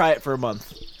I on- would try it for a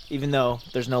month, even though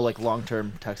there's no like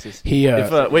long-term Texas.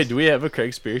 Wait, do we have a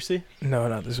Craig Spiracy? No,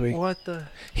 not this week. What the?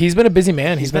 He's been a busy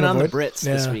man. He's been on the avoid- Brits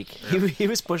this Yeah. week. He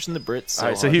was pushing the Brits. So All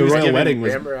right, so hard. he was giving,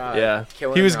 Remember, he was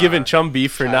killing, giving Chum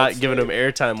beef for not giving him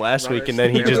airtime last week, and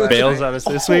then he just bails on us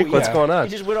this week. What's going on?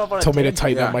 He just went off on a Told me to tangent.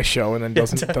 tighten up my show and then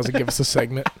doesn't give us a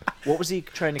segment. What was he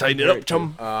trying to Tighten it compare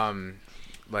up, Chum.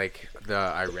 Like the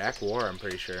Iraq War, I'm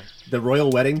pretty sure. The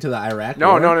royal wedding to the Iraq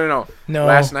No, War? no. No.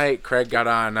 Last night, Craig got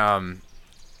on.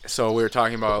 So we were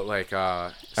talking about like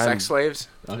sex slaves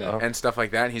and stuff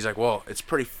like that. And he's like, "Well, it's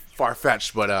pretty far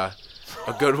fetched, but a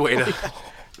good way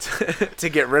to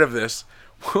get rid of this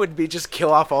would be just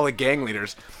kill off all the gang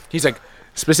leaders." He's like,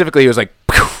 specifically, he was like,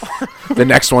 the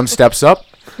next one steps up.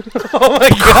 Oh my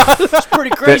god, It's pretty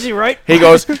crazy, right? He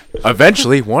goes,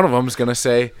 eventually, one of them's gonna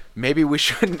say, maybe we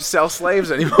shouldn't sell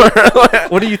slaves anymore.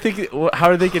 What do you think? How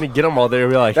are they going to get them all there?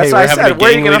 We're like, That's hey, what we're I having said. a Where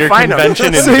are you gang gonna leader find 'em? convention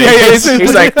in So, Vegas.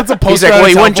 he's like, That's a poster well, on you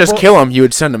his wouldn't just album. kill him. You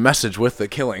would send a message with the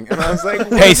killing. And I was like,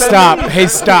 Hey, stop! Hey,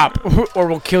 stop! Or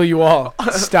we'll kill you all.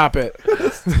 Stop it!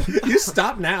 You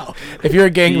stop now. If you're a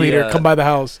gang leader, Yeah. come by the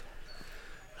house.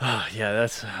 Yeah,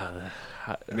 that's.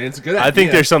 I mean, it's a good I idea.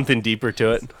 think there's something deeper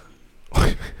to it.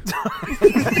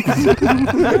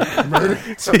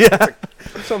 Yeah,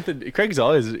 something. Craig's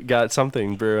always got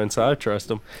something brewing, so I trust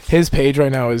him. His page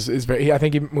right now is very. I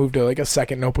think he moved to like a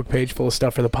second notebook page full of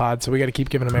stuff for the pod, so we got to keep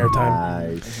giving him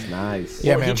airtime. Nice.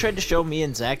 Yeah, Well, man. He tried to show me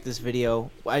and Zach this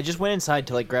video. I just went inside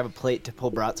to like grab a plate to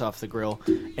pull brats off the grill,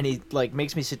 and he like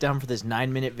makes me sit down for this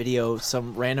 9-minute video.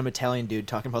 Some random Italian dude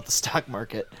talking about the stock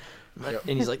market.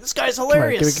 And he's like, "This guy's on,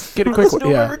 hilarious. get a quick Listen to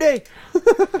one, him yeah. every day."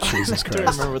 Jesus I don't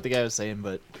Christ. remember what the guy was saying,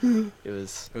 but it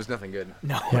was nothing good.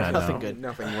 No, Yeah, nothing no. good.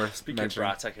 Nothing worth Speaking mentioning. of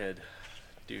brats, I could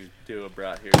do a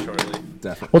brat here shortly.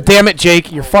 Definitely. Well, damn it,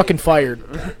 Jake, you're fucking fired.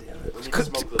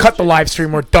 Cut the live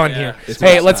stream. We're done here.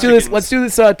 Hey, let's do this. Let's do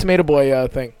this Tomato Boy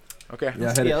thing. Okay.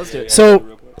 Yeah, hit it. Let's do it.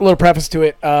 So, a little preface to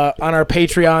it. On our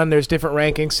Patreon, there's different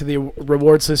rankings to the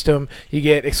reward system. You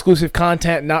get exclusive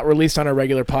content not released on our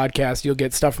regular podcast. You'll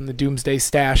get stuff from the Doomsday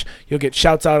Stash. You'll get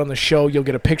shouts out on the show. You'll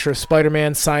get a picture of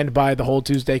Spider-Man signed by the whole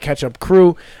Tuesday Catch-Up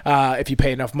crew. If you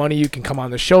pay enough money, you can come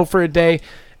on the show for a day.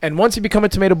 And once you become a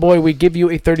Tomato Boy, we give you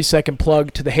a 30-second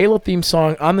plug to the Halo theme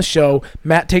song on the show.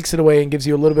 Matt takes it away and gives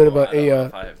you a little bit of I don't know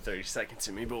if I have 30 seconds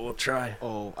in me, but we'll try.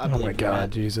 Oh, I Oh believe my you, God, Matt.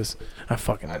 Jesus! I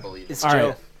believe It's All Joe.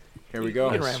 right. Here we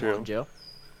go. You can That's ramble true. on, Joe.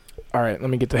 All right,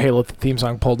 let me get the Halo theme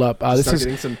song pulled up. This Start is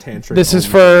getting some tantrum this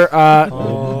is moments.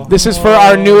 for this is for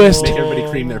our newest Make everybody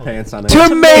cream their pants on it.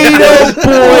 Tomato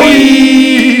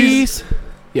Boys.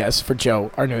 Yes, for Joe,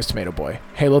 our newest Tomato Boy.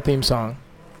 Halo theme song.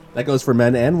 That goes for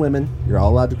men and women. You're all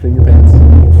allowed to cream your pants.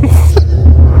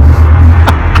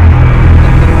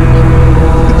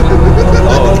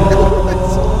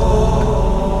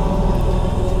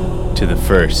 To the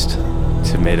first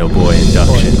Tomato Boy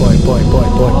induction. Boy.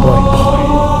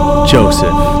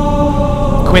 Joseph.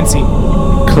 Quincy.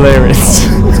 Clarence.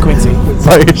 It's Quincy.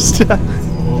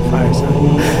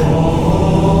 Firestone.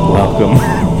 Welcome.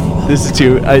 This is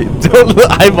to don't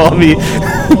eyeball me.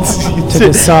 To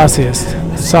the sauciest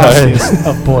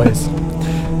of boys.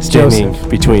 Standing Joseph.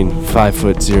 between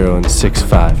 5'0" and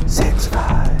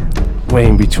 6'5".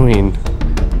 Weighing between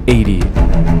 80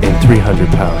 and 300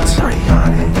 pounds.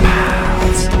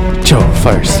 Joe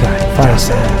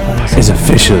Fireside is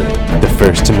officially the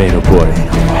first Tomato Boy.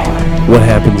 What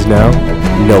happens now?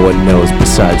 No one knows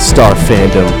besides Star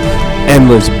Fandom,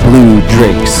 endless blue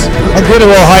drinks. I'm getting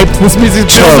a little hyped. This music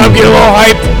chills. I'm getting a little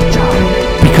hyped.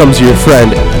 Becomes your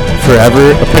friend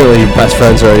forever. Apparently you're best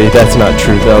friends already. That's not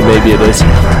true though. Maybe it is.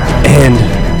 And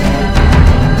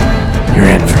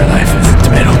you're in for life as a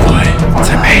Tomato Boy.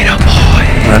 Tomato Boy.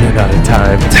 Running out of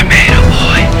time. Tomato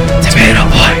Boy. Tomato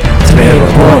Boy. Tomato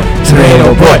Boy.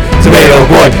 Tomato Boy. Tomato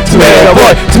Boy. Tomato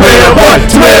Boy. Tomato Boy.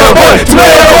 Tomato Boy.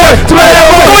 Tomato Boy. Tomato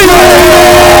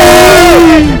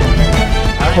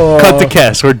Boy. Cut the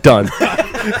cast. We're done.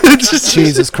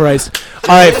 Jesus Christ!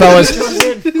 All right, fellas,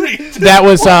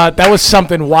 that was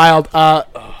something wild.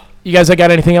 You guys,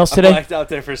 got anything else I today? blacked out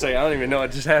there for a second. I don't even know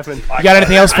what just happened. You got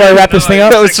anything else before I wrap this thing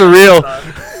up? That was surreal.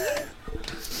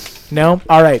 No?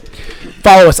 All right.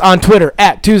 Follow us on Twitter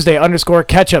at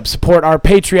Tuesday_Catchup. Support our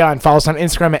Patreon. Follow us on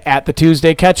Instagram at The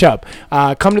Tuesday Catchup.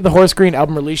 Come to the Horse Green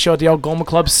album release show at the Algoma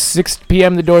Club. 6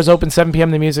 p.m. The doors open. 7 p.m.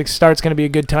 the music starts. Going to be a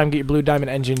good time. Get your Blue Diamond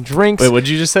Engine drinks. Wait, what'd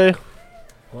you just say?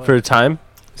 For a time?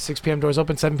 6 p.m. doors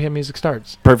open. 7 p.m. music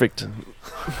starts. Perfect.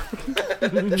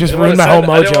 Just ruined my whole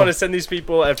I didn't want mojo. to send these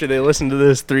people after they listen to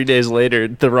this 3 days later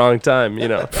at the wrong time, you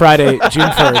know. Friday, June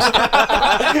 1st.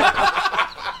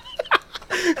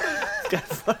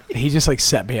 He just like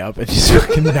set me up and just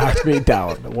fucking knocked me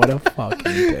down. What a fucking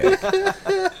day.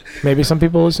 Maybe some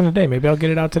people listen today. Maybe I'll get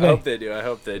it out today. I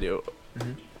hope they do.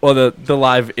 Mm-hmm. Well, the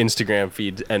live Instagram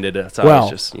feed ended. So well,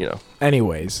 I was just,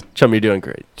 anyways. Chum, you're doing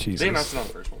great. Jesus. They announced it on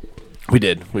the first one. We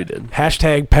did.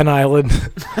 Hashtag Penn Island.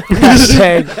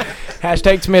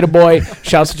 Hashtag Tomato Boy.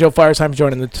 Shouts to Joe Firestein for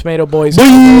joining the Tomato Boys.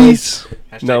 Boys.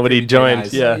 Nobody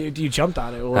joined. Yeah. You jumped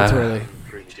on it. Well, it's early.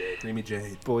 Creamy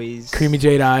Jade. Boys. Creamy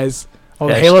Jade Eyes. Oh,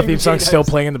 the Yeah, Halo Creamy theme song's Jade still Eyes.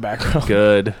 playing in the background.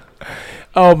 Good.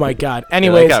 Oh my God.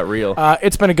 Anyways, that got real.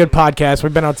 It's been a good podcast.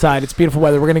 We've been outside. It's beautiful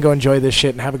weather. We're gonna go enjoy this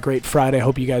shit and have a great Friday.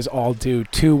 Hope you guys all do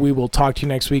too. We will talk to you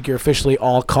next week. You're officially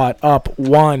all caught up.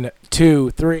 1,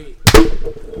 2, 3.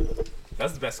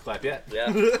 That's the best clap yet. Yeah.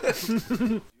 You guys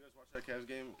watch that Cavs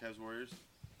game, Cavs Warriors?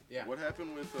 Yeah. What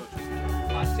happened with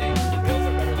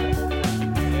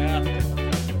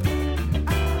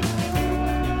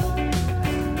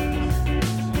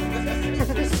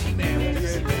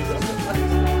Yeah.